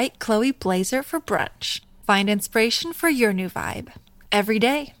a bright Chloe blazer for brunch. Find inspiration for your new vibe every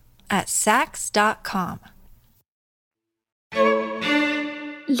day at Sax.com.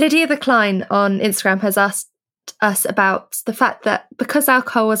 Lydia the Klein on Instagram has asked us about the fact that because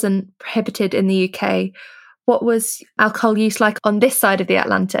alcohol wasn't prohibited in the UK, what was alcohol use like on this side of the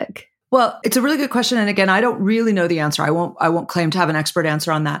Atlantic? Well, it's a really good question. And again, I don't really know the answer. I won't claim to have an expert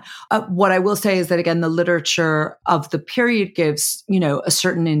answer on that. What I will say is that, again, the literature of the period gives, a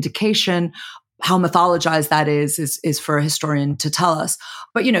certain indication. How mythologized that is for a historian to tell us.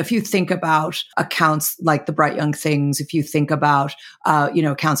 But, if you think about accounts like the Bright Young Things, if you think about,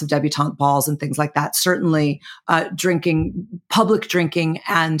 accounts of debutante balls and things like that, certainly public drinking,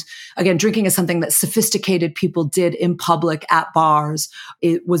 and again, drinking is something that sophisticated people did in public at bars.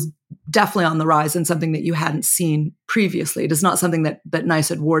 It was definitely on the rise and something that you hadn't seen previously. It is not something that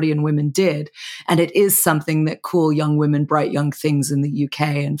nice Edwardian women did. And it is something that cool young women, bright young things in the UK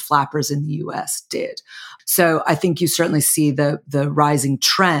and flappers in the US did. So I think you certainly see the rising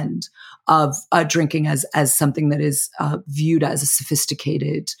trend of drinking as something that is viewed as a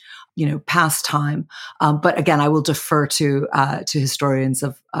sophisticated, pastime. But again, I will defer to historians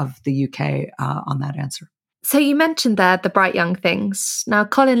of the UK on that answer. So you mentioned there the bright young things. Now,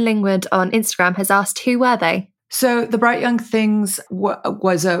 Colin Lingwood on Instagram has asked, who were they? So the Bright Young Things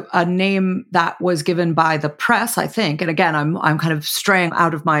was a name that was given by the press, I think. And again, I'm kind of straying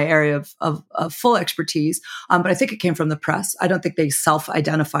out of my area of full expertise, but I think it came from the press. I don't think they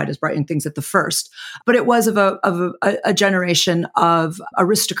self-identified as Bright Young Things at the first, but it was of a generation of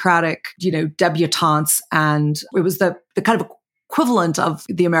aristocratic, debutantes, and it was the kind of equivalent of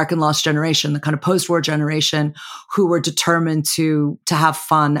the American Lost Generation, the kind of post-war generation who were determined to have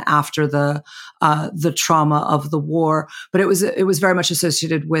fun after the trauma of the war. But it was very much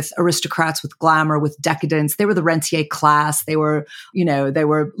associated with aristocrats, with glamour, with decadence. They were the rentier class. They were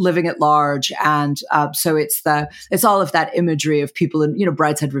living at large, and so it's all of that imagery of people in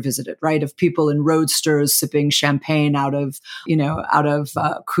Brideshead Revisited, right? Of people in roadsters sipping champagne out of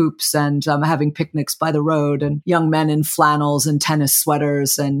coupes and having picnics by the road, and young men in flannels and tennis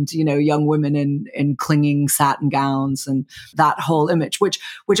sweaters, and young women in clinging satin gowns, and that whole image, which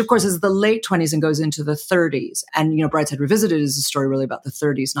of course is the late 20s and goes into the 30s. And Brideshead Revisited is a story really about the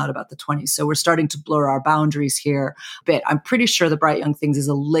 30s, not about the 20s. So we're starting to blur our boundaries here a bit. I'm pretty sure the Bright Young Things is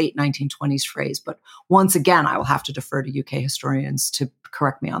a late 1920s phrase, but once again, I will have to defer to UK historians to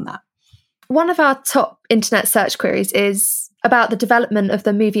correct me on that. One of our top internet search queries is about the development of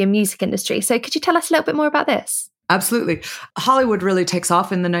the movie and music industry. So could you tell us a little bit more about this? Absolutely. Hollywood really takes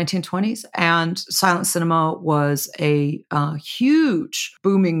off in the 1920s, and silent cinema was a huge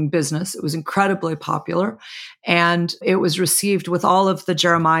booming business. It was incredibly popular, and it was received with all of the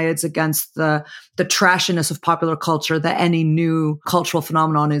jeremiads against the trashiness of popular culture that any new cultural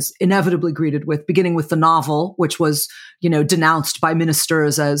phenomenon is inevitably greeted with, beginning with the novel, which was, denounced by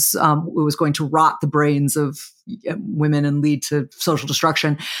ministers as it was going to rot the brains of women and lead to social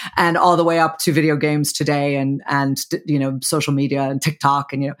destruction, and all the way up to video games today and social media and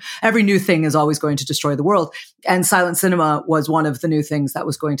TikTok, and every new thing is always going to destroy the world. And silent cinema was one of the new things that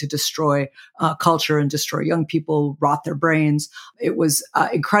was going to destroy culture and destroy young people, rot their brains. It was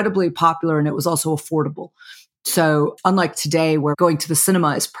incredibly popular, and it was also affordable. So unlike today, where going to the cinema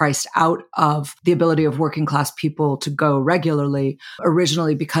is priced out of the ability of working class people to go regularly,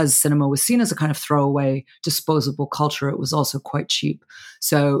 originally, because cinema was seen as a kind of throwaway, disposable culture, it was also quite cheap.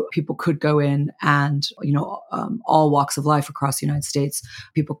 So people could go in and, all walks of life across the United States,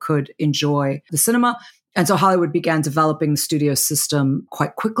 people could enjoy the cinema. And so Hollywood began developing the studio system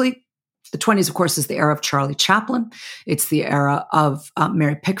quite quickly. The 20s, of course, is the era of Charlie Chaplin. It's the era of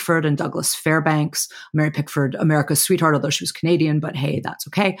Mary Pickford and Douglas Fairbanks. Mary Pickford, America's sweetheart, although she was Canadian, but hey, that's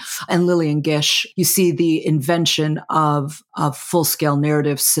okay. And Lillian Gish. You see the invention of full-scale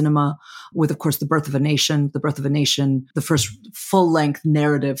narrative cinema with, of course, The Birth of a Nation. The Birth of a Nation, the first full-length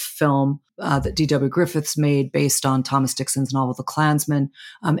narrative film that D.W. Griffiths made based on Thomas Dixon's novel, The Klansman,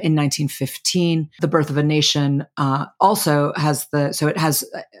 in 1915. The Birth of a Nation also has it has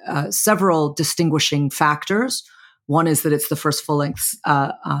several distinguishing factors. One is that it's the first full-length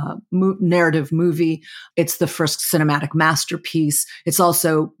narrative movie. It's the first cinematic masterpiece. It's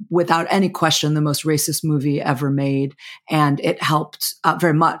also, without any question, the most racist movie ever made. And it helped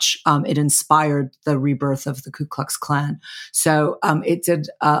very much. It inspired the rebirth of the Ku Klux Klan. So it did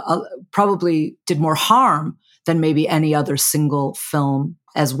probably did more harm than maybe any other single film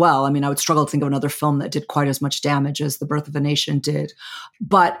as well. I mean, I would struggle to think of another film that did quite as much damage as The Birth of a Nation did,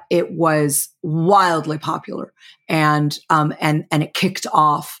 but it was wildly popular, and it kicked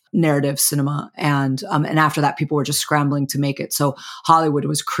off narrative cinema, and after that, people were just scrambling to make it. So Hollywood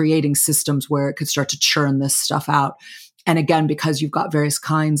was creating systems where it could start to churn this stuff out. And again, because you've got various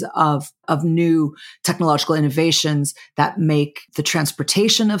kinds of new technological innovations that make the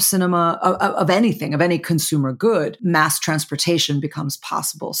transportation of cinema, of anything, of any consumer good, mass transportation becomes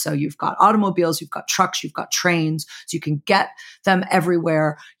possible. So you've got automobiles, you've got trucks, you've got trains, so you can get them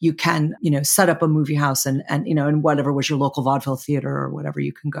everywhere. You can, set up a movie house and whatever was your local vaudeville theater or whatever,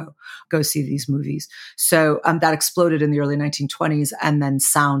 you can go see these movies. So that exploded in the early 1920s, and then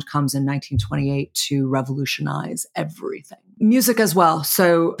sound comes in 1928 to revolutionize everything. Music as well.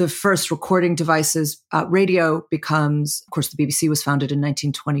 So the first recording devices, radio becomes, of course, the BBC was founded in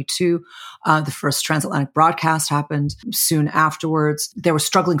 1922. The first transatlantic broadcast happened soon afterwards. They were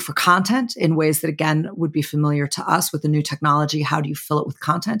struggling for content in ways that, again, would be familiar to us with the new technology. How do you fill it with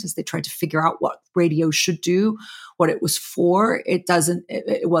content as they tried to figure out what radio should do, what it was for? It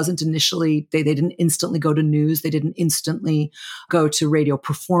wasn't initially, they didn't instantly go to news. They didn't instantly go to radio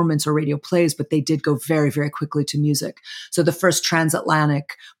performance or radio plays, but they did go very, very quickly to music. So the first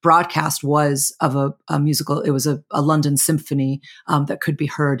transatlantic broadcast was of a musical. It was a London symphony that could be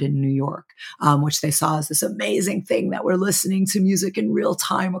heard in New York, which they saw as this amazing thing that we're listening to music in real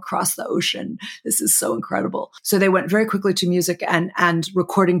time across the ocean. This is so incredible. So they went very quickly to music, and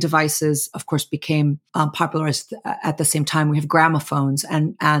recording devices, of course, became popularized at the same time. We have gramophones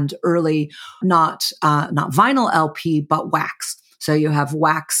and early, not vinyl LP, but wax. So you have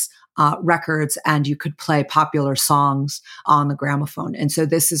wax records, and you could play popular songs on the gramophone. And so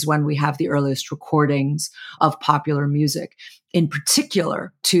this is when we have the earliest recordings of popular music. In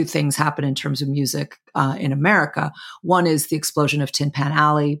particular, two things happen in terms of music in America. One is the explosion of Tin Pan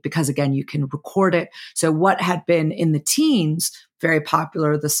Alley, because again, you can record it. So what had been in the teens very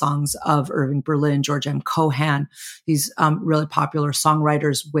popular, the songs of Irving Berlin, George M. Cohan, these really popular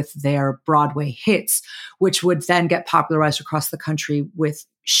songwriters with their Broadway hits, which would then get popularized across the country with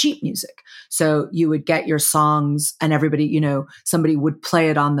sheet music. So you would get your songs and everybody, somebody would play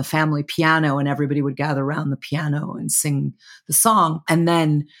it on the family piano and everybody would gather around the piano and sing the song. And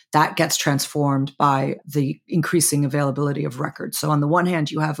then that gets transformed by the increasing availability of records. So on the one hand,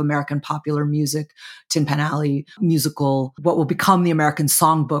 you have American popular music, Tin Pan Alley musical, what will become the American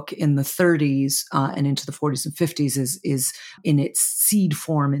songbook in the 30s and into the 40s and 50s is in its seed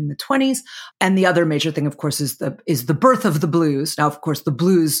form in the 20s. And the other major thing, of course, is the birth of the blues. Now, of course, the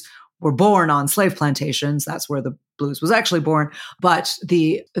blues were born on slave plantations. That's where the blues was actually born. But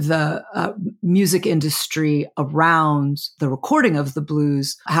the music industry around the recording of the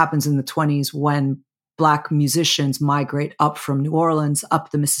blues happens in the 20s when Black musicians migrate up from New Orleans, up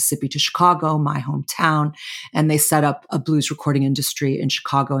the Mississippi to Chicago, my hometown, and they set up a blues recording industry in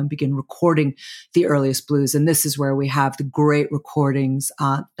Chicago and begin recording the earliest blues. And this is where we have the great recordings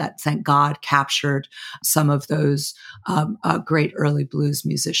that, thank God, captured some of those great early blues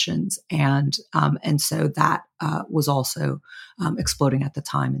musicians. And so that was also exploding at the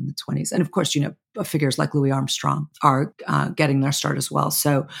time in the 20s. And of course, figures like Louis Armstrong are getting their start as well.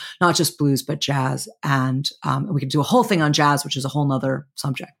 So not just blues, but jazz. And we could do a whole thing on jazz, which is a whole nother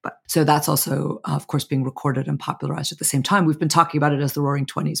subject. But so that's also, of course, being recorded and popularized at the same time. We've been talking about it as the Roaring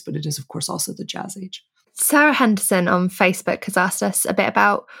Twenties, but it is, of course, also the jazz age. Sarah Henderson on Facebook has asked us a bit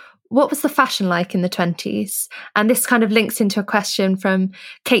about what was the fashion like in the 20s? And this kind of links into a question from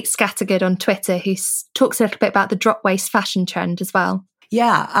Kate Scattergood on Twitter, who talks a little bit about the drop waist fashion trend as well.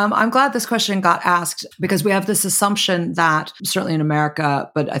 Yeah, I'm glad this question got asked because we have this assumption that certainly in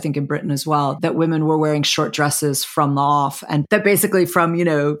America, but I think in Britain as well, that women were wearing short dresses from the off. And that basically from,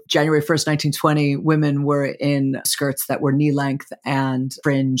 January 1st, 1920, women were in skirts that were knee length and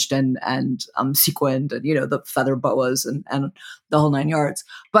fringed and sequined and, the feather boas and the whole 9 yards.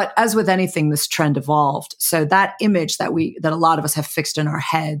 But as with anything, this trend evolved. So that image that a lot of us have fixed in our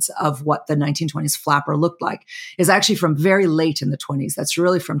heads of what the 1920s flapper looked like is actually from very late in the 20s. That's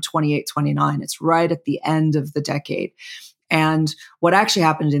really from 28, 29. It's right at the end of the decade. And what actually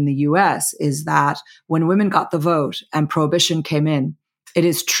happened in the US is that when women got the vote and prohibition came in, it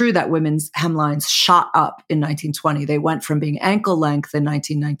is true that women's hemlines shot up in 1920. They went from being ankle length in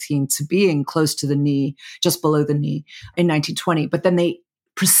 1919 to being close to the knee, just below the knee in 1920. But then they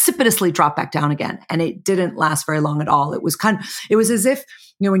precipitously dropped back down again. And it didn't last very long at all. It was as if,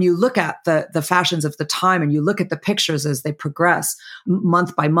 when you look at the fashions of the time and you look at the pictures as they progress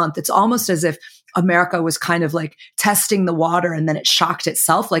month by month, it's almost as if America was kind of like testing the water and then it shocked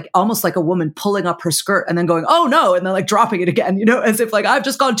itself, like almost like a woman pulling up her skirt and then going, oh no, and then like dropping it again, as if like I've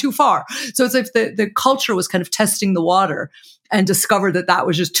just gone too far. So it's if the culture was kind of testing the water and discovered that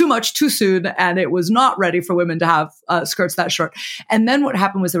was just too much too soon and it was not ready for women to have skirts that short. And then what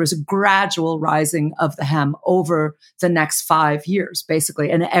happened was there was a gradual rising of the hem over the next 5 years, basically.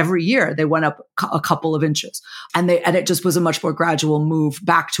 And every year they went up a couple of inches and it just was a much more gradual move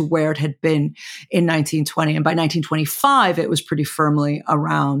back to where it had been in 1920. And by 1925, it was pretty firmly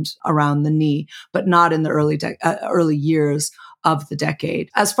around the knee, but not in the early years of the decade.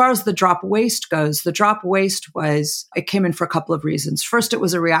 As far as the drop waist goes, the drop waist it came in for a couple of reasons. First, it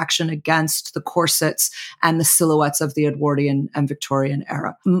was a reaction against the corsets and the silhouettes of the Edwardian and Victorian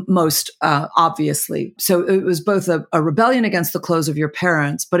era, most obviously. So it was both a rebellion against the clothes of your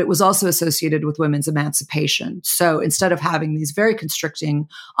parents, but it was also associated with women's emancipation. So instead of having these very constricting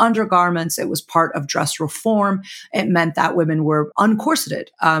undergarments, it was part of dress reform. It meant that women were uncorseted.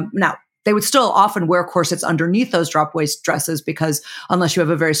 Now, they would still often wear corsets underneath those drop waist dresses because unless you have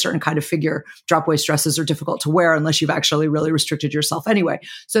a very certain kind of figure, drop waist dresses are difficult to wear unless you've actually really restricted yourself anyway.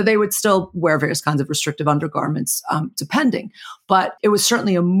 So they would still wear various kinds of restrictive undergarments, depending. But it was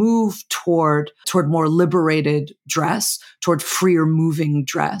certainly a move toward more liberated dress, toward freer moving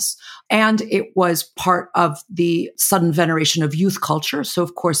dress. And it was part of the sudden veneration of youth culture. So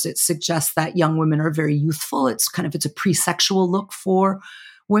of course it suggests that young women are very youthful. It's a pre-sexual look for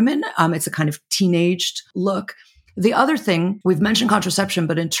women. It's a kind of teenaged look. The other thing, we've mentioned contraception,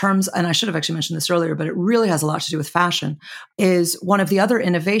 but in terms, and I should have actually mentioned this earlier, but it really has a lot to do with fashion, is one of the other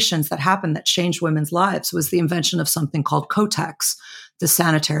innovations that happened that changed women's lives was the invention of something called Kotex, the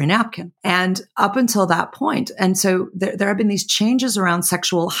sanitary napkin. And up until that point, and so there have been these changes around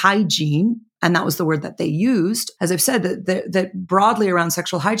sexual hygiene, and that was the word that they used, as I've said, that broadly around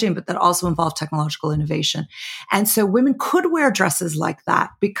sexual hygiene, but that also involved technological innovation. And so women could wear dresses like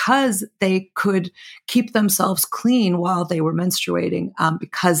that because they could keep themselves clean while they were menstruating,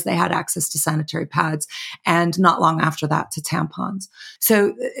 because they had access to sanitary pads, and not long after that to tampons.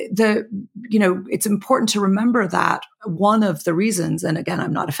 So it's important to remember that one of the reasons, and again,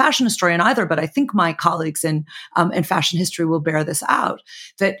 I'm not a fashion historian either, but I think my colleagues in fashion history will bear this out,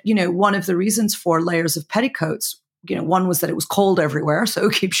 that, one of the reasons for layers of petticoats, one was that it was cold everywhere, so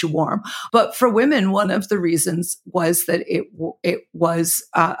it keeps you warm. But for women, one of the reasons was that it was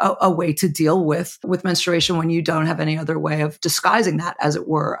a way to deal with menstruation when you don't have any other way of disguising that, as it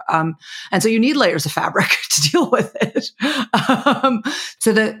were. And so you need layers of fabric to deal with it.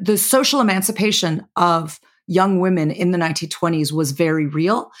 So the social emancipation of young women in the 1920s was very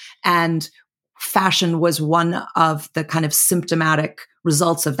real, and fashion was one of the kind of symptomatic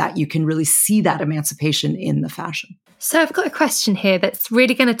results of that. You can really see that emancipation in the fashion. So I've got a question here that's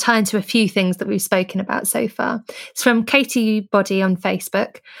really going to tie into a few things that we've spoken about so far. It's from Katie Body on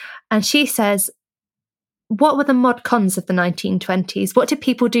Facebook. And she says, what were the mod cons of the 1920s? What did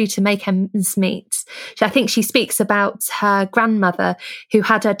people do to make ends meet? I think she speaks about her grandmother who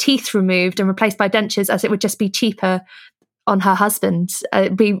had her teeth removed and replaced by dentures, as it would just be cheaper on her husband,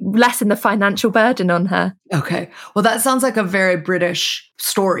 be lessen the financial burden on her. Okay. Well, that sounds like a very British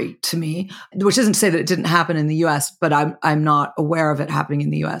story to me, which isn't to say that it didn't happen in the US, but I'm not aware of it happening in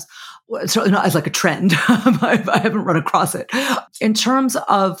the US. It's certainly not as like a trend. I haven't run across it. In terms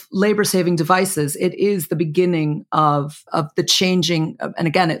of labor-saving devices, it is the beginning of the changing, and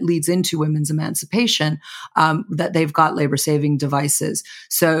again, it leads into women's emancipation, that they've got labor-saving devices.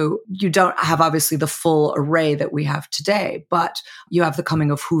 So you don't have obviously the full array that we have today, but you have the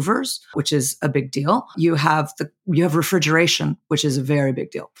coming of Hoovers, which is a big deal. You have refrigeration, which is a very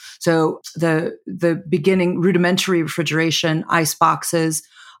big deal. So the beginning rudimentary refrigeration, ice boxes,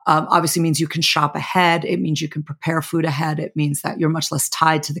 obviously means you can shop ahead. It means you can prepare food ahead. It means that you're much less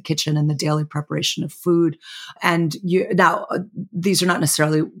tied to the kitchen and the daily preparation of food. And now these are not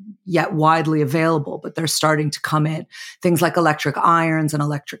necessarily yet widely available, but they're starting to come in. Things like electric irons and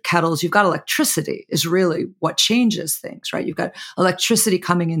electric kettles. You've got electricity is really what changes things, right? You've got electricity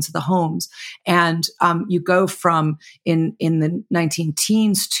coming into the homes, and you go from in the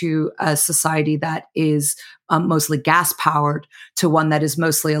 19-teens to a society that is mostly gas-powered to one that is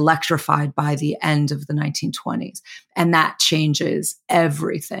mostly electrified by the end of the 1920s. And that changes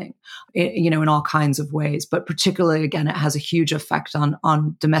everything, in all kinds of ways. But particularly, again, it has a huge effect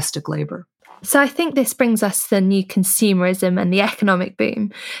on domestic labor. So I think this brings us to the new consumerism and the economic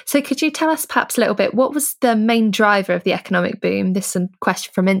boom. So could you tell us perhaps a little bit, what was the main driver of the economic boom? This is a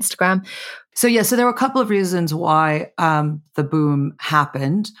question from Instagram. So there were a couple of reasons why the boom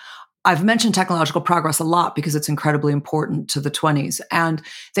happened. I've mentioned technological progress a lot because it's incredibly important to the 20s. And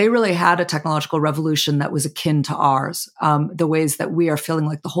they really had a technological revolution that was akin to ours. The ways that we are feeling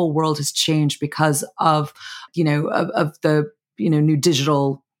like the whole world has changed because of the new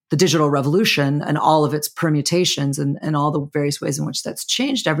the digital revolution and all of its permutations and all the various ways in which that's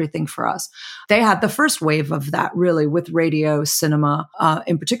changed everything for us. They had the first wave of that really with radio, cinema,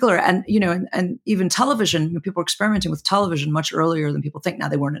 in particular, and even television. People were experimenting with television much earlier than people think. Now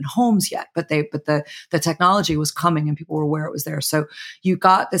they weren't in homes yet, but the technology was coming and people were aware it was there. So you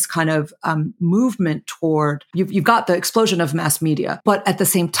got this kind of movement toward you've got the explosion of mass media, but at the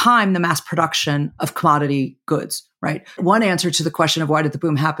same time the mass production of commodity goods, right? One answer to the question of why did the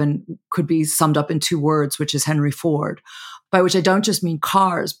boom happen could be summed up in two words, which is Henry Ford, by which I don't just mean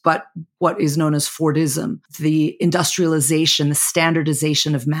cars, but what is known as Fordism, the industrialization, the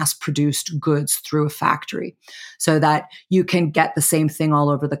standardization of mass-produced goods through a factory, so that you can get the same thing all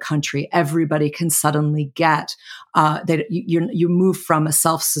over the country. Everybody can suddenly get that you move from a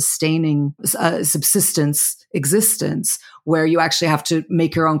self-sustaining subsistence existence where you actually have to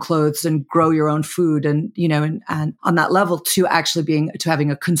make your own clothes and grow your own food and on that level to actually having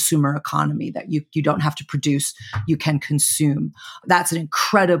a consumer economy that you don't have to produce, you can consume. That's an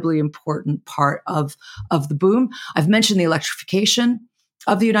incredibly important part of the boom. I've mentioned the electrification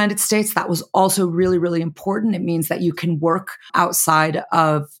of the United States. That was also really, really important. It means that you can work outside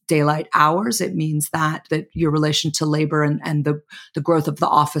of daylight hours. It means that your relation to labor and the growth of the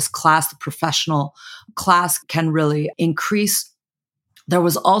office class, the professional class, can really increase. There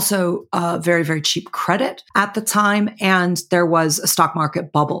was also very, very cheap credit at the time, and there was a stock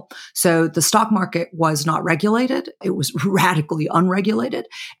market bubble. So the stock market was not regulated. It was radically unregulated.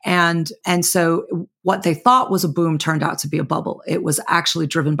 And so what they thought was a boom turned out to be a bubble. It was actually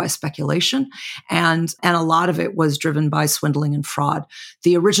driven by speculation, and a lot of it was driven by swindling and fraud.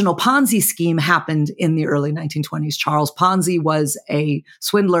 The original Ponzi scheme happened in the early 1920s. Charles Ponzi was a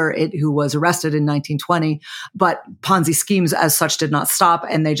swindler who was arrested in 1920, but Ponzi schemes as such did not stop,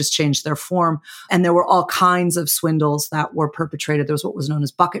 and they just changed their form. And there were all kinds of swindles that were perpetrated. There was what was known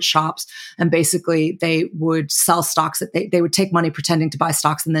as bucket shops, and basically they would sell stocks that they would take money pretending to buy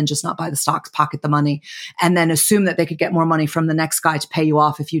stocks and then just not buy the stocks, pocket the money, and then assume that they could get more money from the next guy to pay you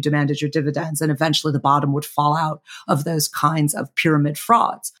off if you demanded your dividends. And eventually the bottom would fall out of those kinds of pyramid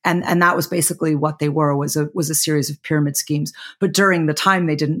frauds. And that was basically what they were, was a series of pyramid schemes. But during the time,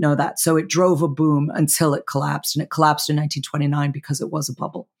 they didn't know that. So it drove a boom until it collapsed. And it collapsed in 1929 because it was a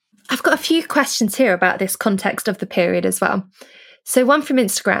bubble. I've got a few questions here about this context of the period as well. So one from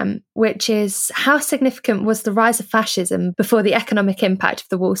Instagram, which is, how significant was the rise of fascism before the economic impact of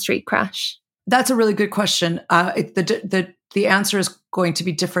the Wall Street crash? That's a really good question. The answer is going to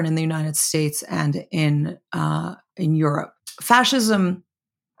be different in the United States and in Europe. Fascism,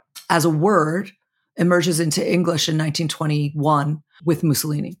 as a word, emerges into English in 1921 with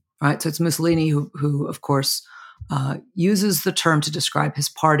Mussolini. Right, so it's Mussolini who of course uses the term to describe his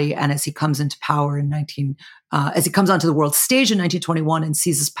party, and as he comes into power as he comes onto the world stage in 1921 and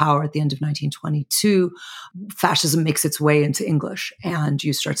seizes power at the end of 1922, fascism makes its way into English, and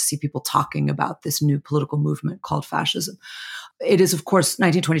you start to see people talking about this new political movement called fascism. It is, of course,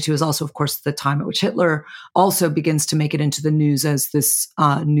 1922 is also, of course, the time at which Hitler also begins to make it into the news as this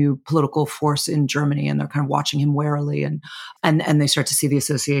new political force in Germany, and they're kind of watching him warily, and they start to see the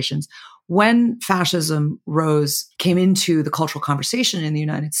associations. When fascism came into the cultural conversation in the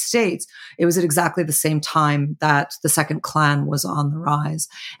United States, it was at exactly the same time that the Second Klan was on the rise.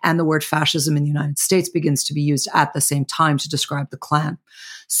 And the word fascism in the United States begins to be used at the same time to describe the Klan.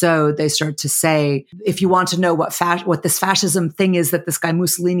 So they start to say, if you want to know what this fascism thing is that this guy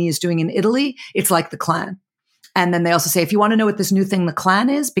Mussolini is doing in Italy, it's like the Klan. And then they also say, if you want to know what this new thing, the Klan,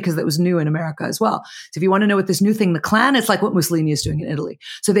 is, because it was new in America as well. So if you want to know what this new thing, the Klan, it's like what Mussolini is doing in Italy.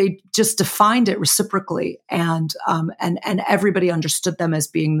 So they just defined it reciprocally, and everybody understood them as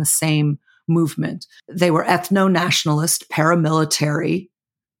being the same movement. They were ethno-nationalist, paramilitary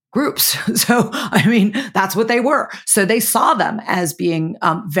groups. So, I mean, that's what they were. So they saw them as being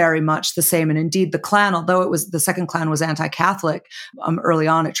very much the same. And indeed, the Klan, although the Second Klan was anti-Catholic, early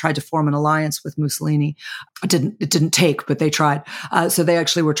on, it tried to form an alliance with Mussolini. It didn't take, but they tried. So they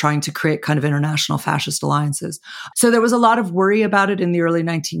actually were trying to create kind of international fascist alliances. So there was a lot of worry about it in the early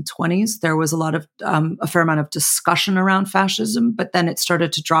 1920s. There was a fair amount of discussion around fascism, but then it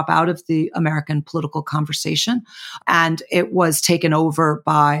started to drop out of the American political conversation, and it was taken over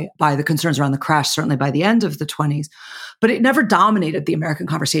by the concerns around the crash, certainly by the end of the 20s. But it never dominated the American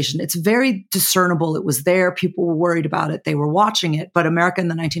conversation. It's very discernible. It was there. People were worried about it. They were watching it. But America in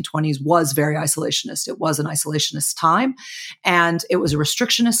the 1920s was very isolationist. It was an isolationist time, and it was a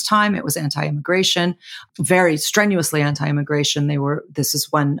restrictionist time. It was anti-immigration, very strenuously anti-immigration. This is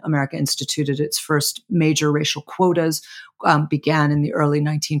when America instituted its first major racial quotas, began in the early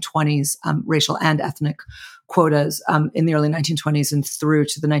 1920s, racial and ethnic quotas in the early 1920s and through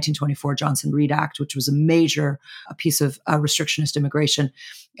to the 1924 Johnson-Reed Act, which was a piece of restrictionist immigration.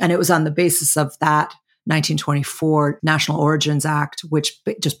 And it was on the basis of that 1924 National Origins Act, which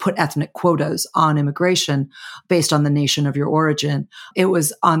just put ethnic quotas on immigration based on the nation of your origin. It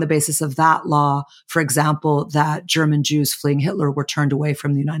was on the basis of that law, for example, that German Jews fleeing Hitler were turned away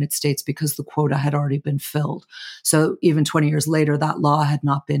from the United States because the quota had already been filled. So even 20 years later, that law had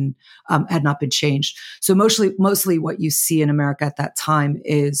not been changed. So mostly what you see in America at that time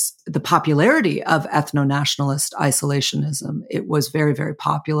is the popularity of ethno-nationalist isolationism. It was very, very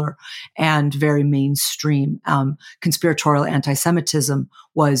popular and very mainstream. Conspiratorial anti-Semitism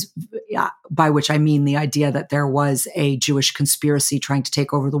was, by which I mean the idea that there was a Jewish conspiracy trying to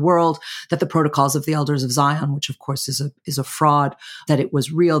take over the world, that the Protocols of the Elders of Zion, which of course is a fraud, that it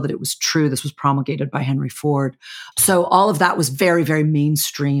was real, that it was true. This was promulgated by Henry Ford. So all of that was very, very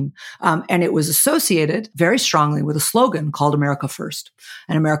mainstream. And it was associated very strongly with a slogan called America First.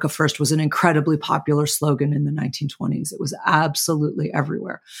 And America First was an incredibly popular slogan in the 1920s. It was absolutely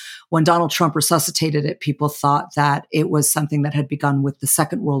everywhere. When Donald Trump resuscitated it, people thought that it was something that had begun with the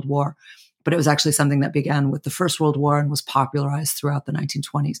Second World War, but it was actually something that began with the First World War and was popularized throughout the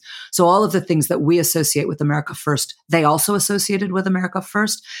 1920s. So all of the things that we associate with America First, they also associated with America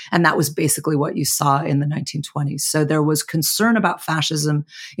First. And that was basically what you saw in the 1920s. So there was concern about fascism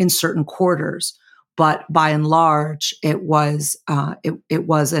in certain quarters, but by and large, it was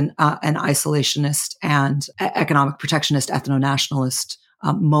an isolationist and economic protectionist, ethno-nationalist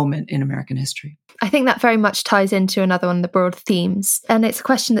moment in American history. I think that very much ties into another one of the broad themes. And it's a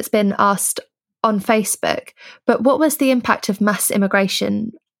question that's been asked on Facebook. But what was the impact of mass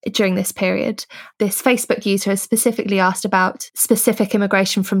immigration during this period? This Facebook user has specifically asked about specific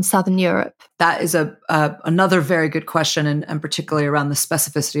immigration from Southern Europe. That is another very good question, and particularly around the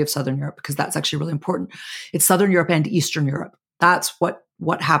specificity of Southern Europe, because that's actually really important. It's Southern Europe and Eastern Europe. That's what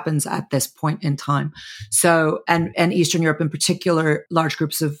happens at this point in time. So, and Eastern Europe in particular, large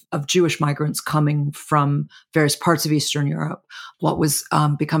groups of Jewish migrants coming from various parts of Eastern Europe, what was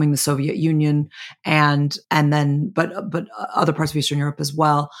becoming the Soviet Union, and then but other parts of Eastern Europe as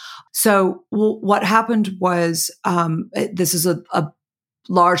well. So what happened was, this is a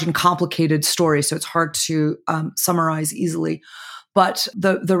large and complicated story, so it's hard to summarize easily. But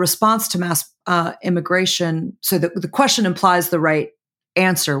the response to mass immigration, so the question implies the right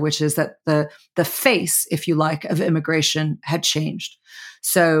answer, which is that the face, if you like, of immigration had changed.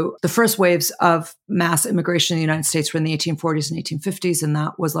 So the first waves of mass immigration in the United States were in the 1840s and 1850s, and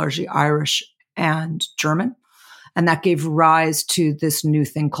that was largely Irish and German. And that gave rise to this new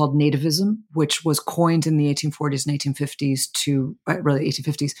thing called nativism, which was coined in the 1840s and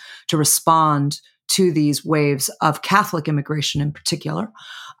 1850s to respond to these waves of Catholic immigration in particular.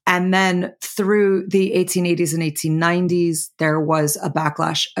 And then through the 1880s and 1890s, there was a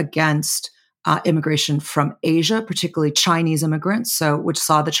backlash against immigration from Asia, particularly Chinese immigrants, which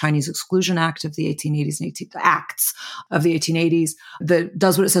saw the Chinese Exclusion Act of the 1880s and acts of the 1880s that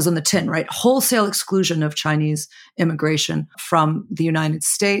does what it says on the tin, right? Wholesale exclusion of Chinese immigration from the United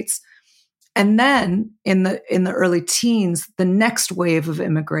States. And then in the early teens, the next wave of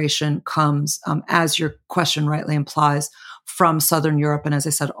immigration comes, as your question rightly implies, from Southern Europe, and as I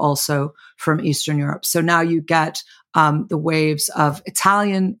said, also from Eastern Europe. So now you get the waves of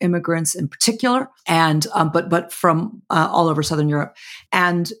Italian immigrants in particular, and but from all over Southern Europe,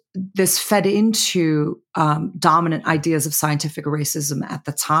 and this fed into dominant ideas of scientific racism at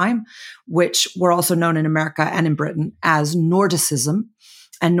the time, which were also known in America and in Britain as Nordicism.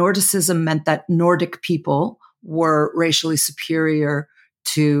 And Nordicism meant that Nordic people were racially superior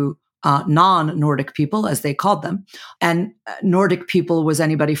to non-Nordic people, as they called them. And Nordic people was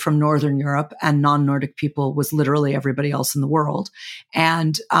anybody from Northern Europe, and non-Nordic people was literally everybody else in the world.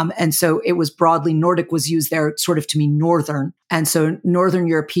 And so it was broadly, Nordic was used there sort of to mean Northern. And so Northern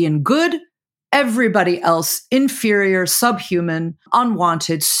European good, everybody else inferior, subhuman,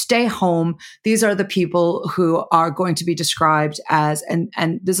 unwanted, stay home. These are the people who are going to be described as, and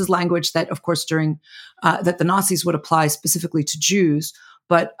this is language that, of course, during that the Nazis would apply specifically to Jews.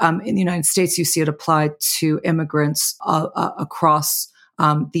 But in the United States, you see it applied to immigrants across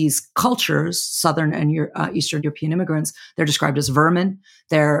these cultures, Southern and Eastern European immigrants. They're described as vermin.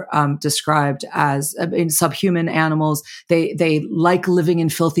 They're described as subhuman animals. They like living in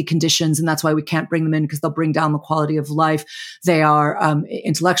filthy conditions, and that's why we can't bring them in, because they'll bring down the quality of life. They are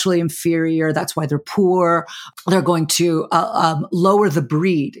intellectually inferior. That's why they're poor. They're going to lower the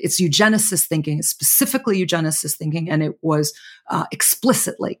breed. It's eugenicist thinking. It's specifically eugenicist thinking, and it was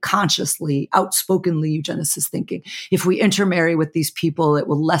explicitly, consciously, outspokenly eugenicist thinking. If we intermarry with these people, people. It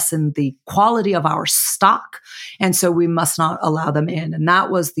will lessen the quality of our stock. And so we must not allow them in. And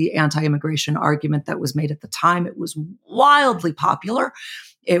that was the anti-immigration argument that was made at the time. It was wildly popular.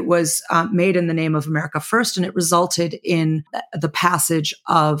 It was made in the name of America First, and it resulted in the passage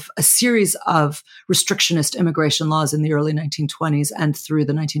of a series of restrictionist immigration laws in the early 1920s and through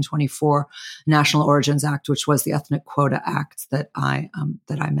the 1924 National Origins Act, which was the Ethnic Quota Act that I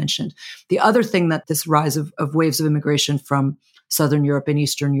mentioned. The other thing that this rise of waves of immigration from Southern Europe and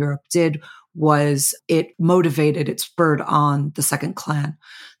Eastern Europe did was it spurred on the Second Klan.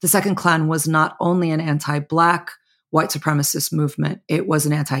 The Second Klan was not only an anti-Black white supremacist movement. It was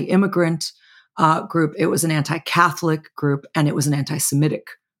an anti-immigrant group. It was an anti-Catholic group, and it was an anti-Semitic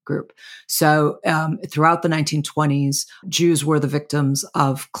group. So throughout the 1920s, Jews were the victims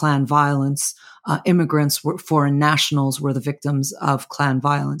of Klan violence. Immigrants, foreign nationals, were the victims of Klan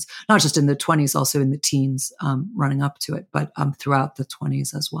violence, not just in the 20s, also in the teens running up to it, but throughout the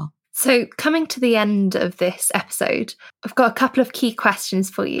 20s as well. So coming to the end of this episode, I've got a couple of key questions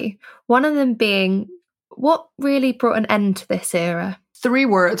for you. One of them being, what really brought an end to this era? 3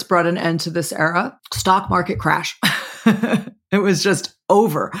 words brought an end to this era: stock market crash. It was just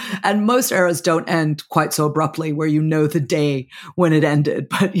over. And most eras don't end quite so abruptly where you know the day when it ended.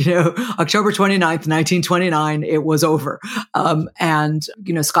 But, October 29th, 1929, it was over. And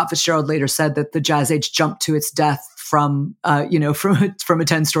Scott Fitzgerald later said that the Jazz Age jumped to its death from a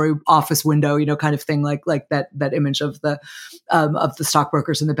 10-story office window, kind of thing, like that image of the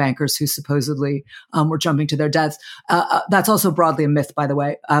stockbrokers and the bankers who supposedly were jumping to their deaths. That's also broadly a myth, by the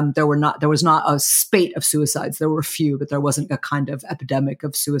way. There was not a spate of suicides. There were a few, but there wasn't a kind of epidemic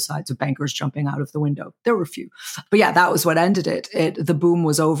of suicides of bankers jumping out of the window. There were a few, but yeah, that was what ended it. The boom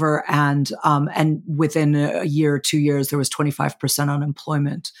was over, and within a year or 2 years, there was 25%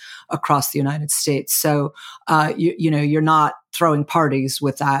 unemployment across the United States. So you're not throwing parties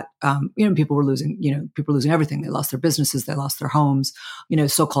with that. People were losing everything. They lost their businesses. They lost their homes,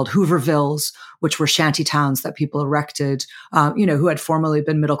 so-called Hoovervilles, which were shanty towns that people erected, who had formerly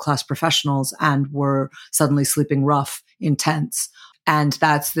been middle-class professionals and were suddenly sleeping rough in tents. And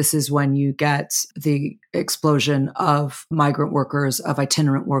this is when you get the explosion of migrant workers, of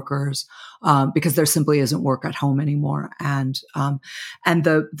itinerant workers, because there simply isn't work at home anymore. And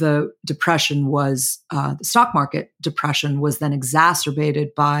the depression was, the stock market depression was then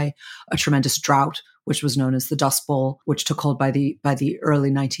exacerbated by a tremendous drought, which was known as the Dust Bowl, which took hold by the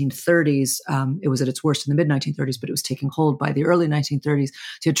early 1930s. It was at its worst in the mid 1930s, but it was taking hold by the early 1930s.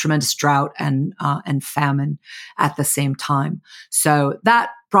 So you had tremendous drought and famine at the same time. So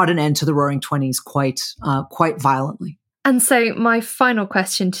that brought an end to the Roaring Twenties quite violently. And so my final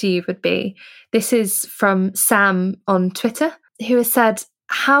question to you would be, this is from Sam on Twitter, who has said,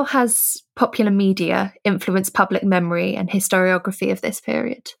 how has popular media influenced public memory and historiography of this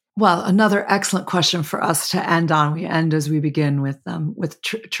period? Well, another excellent question for us to end on. We end as we begin with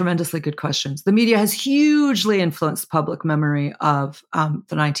tremendously good questions. The media has hugely influenced public memory of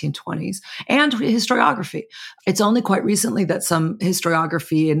the 1920s and historiography. It's only quite recently that some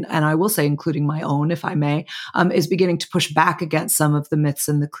historiography, and I will say including my own, if I may, is beginning to push back against some of the myths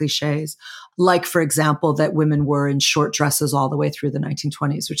and the cliches. Like, for example, that women were in short dresses all the way through the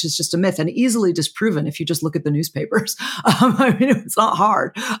 1920s, which is just a myth and easily disproven if you just look at the newspapers. It's not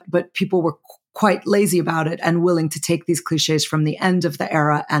hard. But people were quite lazy about it and willing to take these cliches from the end of the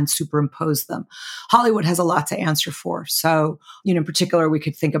era and superimpose them. Hollywood has a lot to answer for. So, in particular, we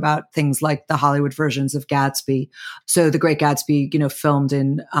could think about things like the Hollywood versions of Gatsby. So The Great Gatsby, filmed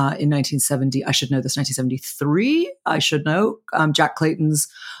in 1970, I should know this, 1973, I should know. Jack Clayton's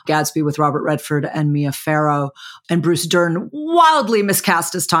Gatsby with Robert Redford and Mia Farrow, and Bruce Dern wildly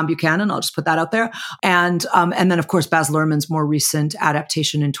miscast as Tom Buchanan. I'll just put that out there. And then, of course, Baz Luhrmann's more recent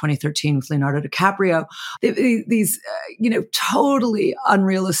adaptation in 2013 with Leonardo DiCaprio. These, totally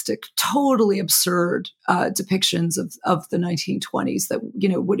unrealistic, totally absurd depictions of the 1920s that,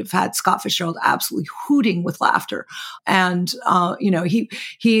 would have had Scott Fitzgerald absolutely hooting with laughter. And,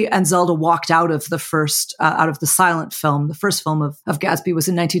 he and Zelda walked out of the silent film. The first film of Gatsby was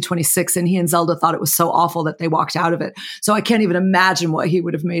in 1926, and he and Zelda thought it was so awful that they walked out of it. So I can't even imagine what he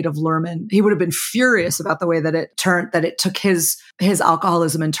would have made of Luhrmann. He would have been furious about the way that it took his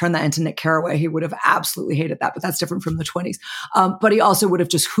alcoholism and turned that into Nick Carraway. He would have absolutely hated that, but that's different from the 20s. But he also would have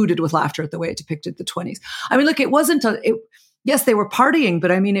just hooted with laughter at the way it depicted the 20s. I mean, look, it wasn't yes, they were partying,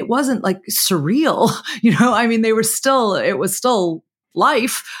 but I mean, it wasn't like surreal, it was still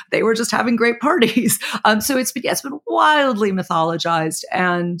life. They were just having great parties. So it's been wildly mythologized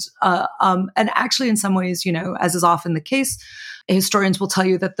and actually in some ways, as is often the case, historians will tell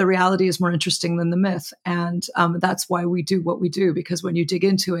you that the reality is more interesting than the myth. And that's why we do what we do, because when you dig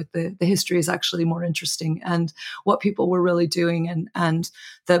into it, the history is actually more interesting, and what people were really doing, and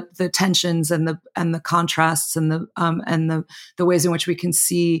the tensions and the contrasts and the ways in which we can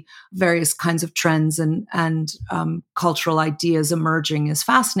see various kinds of trends and cultural ideas emerging is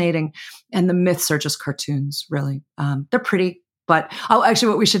fascinating. And the myths are just cartoons, really. They're pretty. But actually,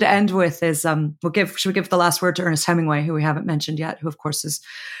 what we should end with is should we give the last word to Ernest Hemingway, who we haven't mentioned yet, who of course is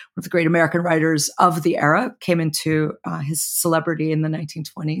one of the great American writers of the era, came into his celebrity in the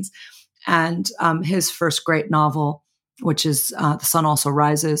 1920s, and his first great novel, which is The Sun Also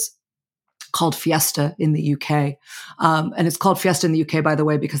Rises, called Fiesta in the UK. And it's called Fiesta in the UK, by the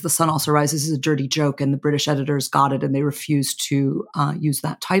way, because The Sun Also Rises is a dirty joke, and the British editors got it and they refused to use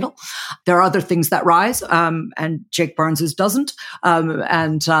that title. There are other things that rise, and Jake Barnes's doesn't.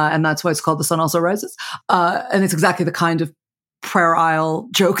 And that's why it's called The Sun Also Rises. And it's exactly the kind of Prayer Isle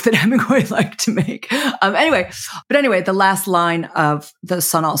joke that Hemingway liked to make. Anyway, the last line of The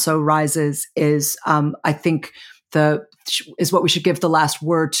Sun Also Rises is, I think, is what we should give the last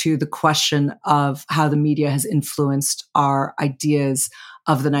word to the question of how the media has influenced our ideas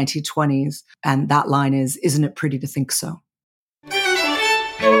of the 1920s. And that line is, isn't it pretty to think so?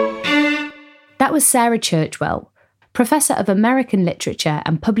 That was Sarah Churchwell, Professor of American Literature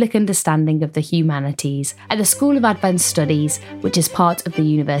and Public Understanding of the Humanities at the School of Advanced Studies, which is part of the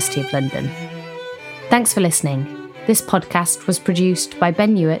University of London. Thanks for listening. This podcast was produced by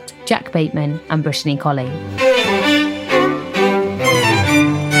Ben Hewitt, Jack Bateman and Brittany Colley.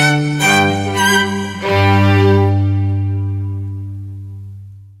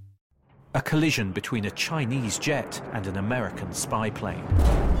 A collision between a Chinese jet and an American spy plane.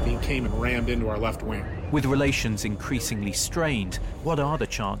 He came and rammed into our left wing. With relations increasingly strained, what are the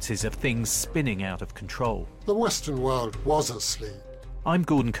chances of things spinning out of control? The Western world was asleep. I'm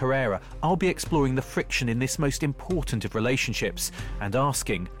Gordon Carrera. I'll be exploring the friction in this most important of relationships and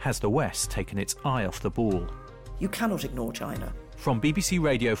asking, has the West taken its eye off the ball? You cannot ignore China. From BBC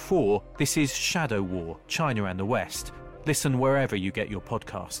Radio 4, this is Shadow War, China and the West. Listen wherever you get your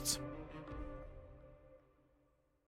podcasts.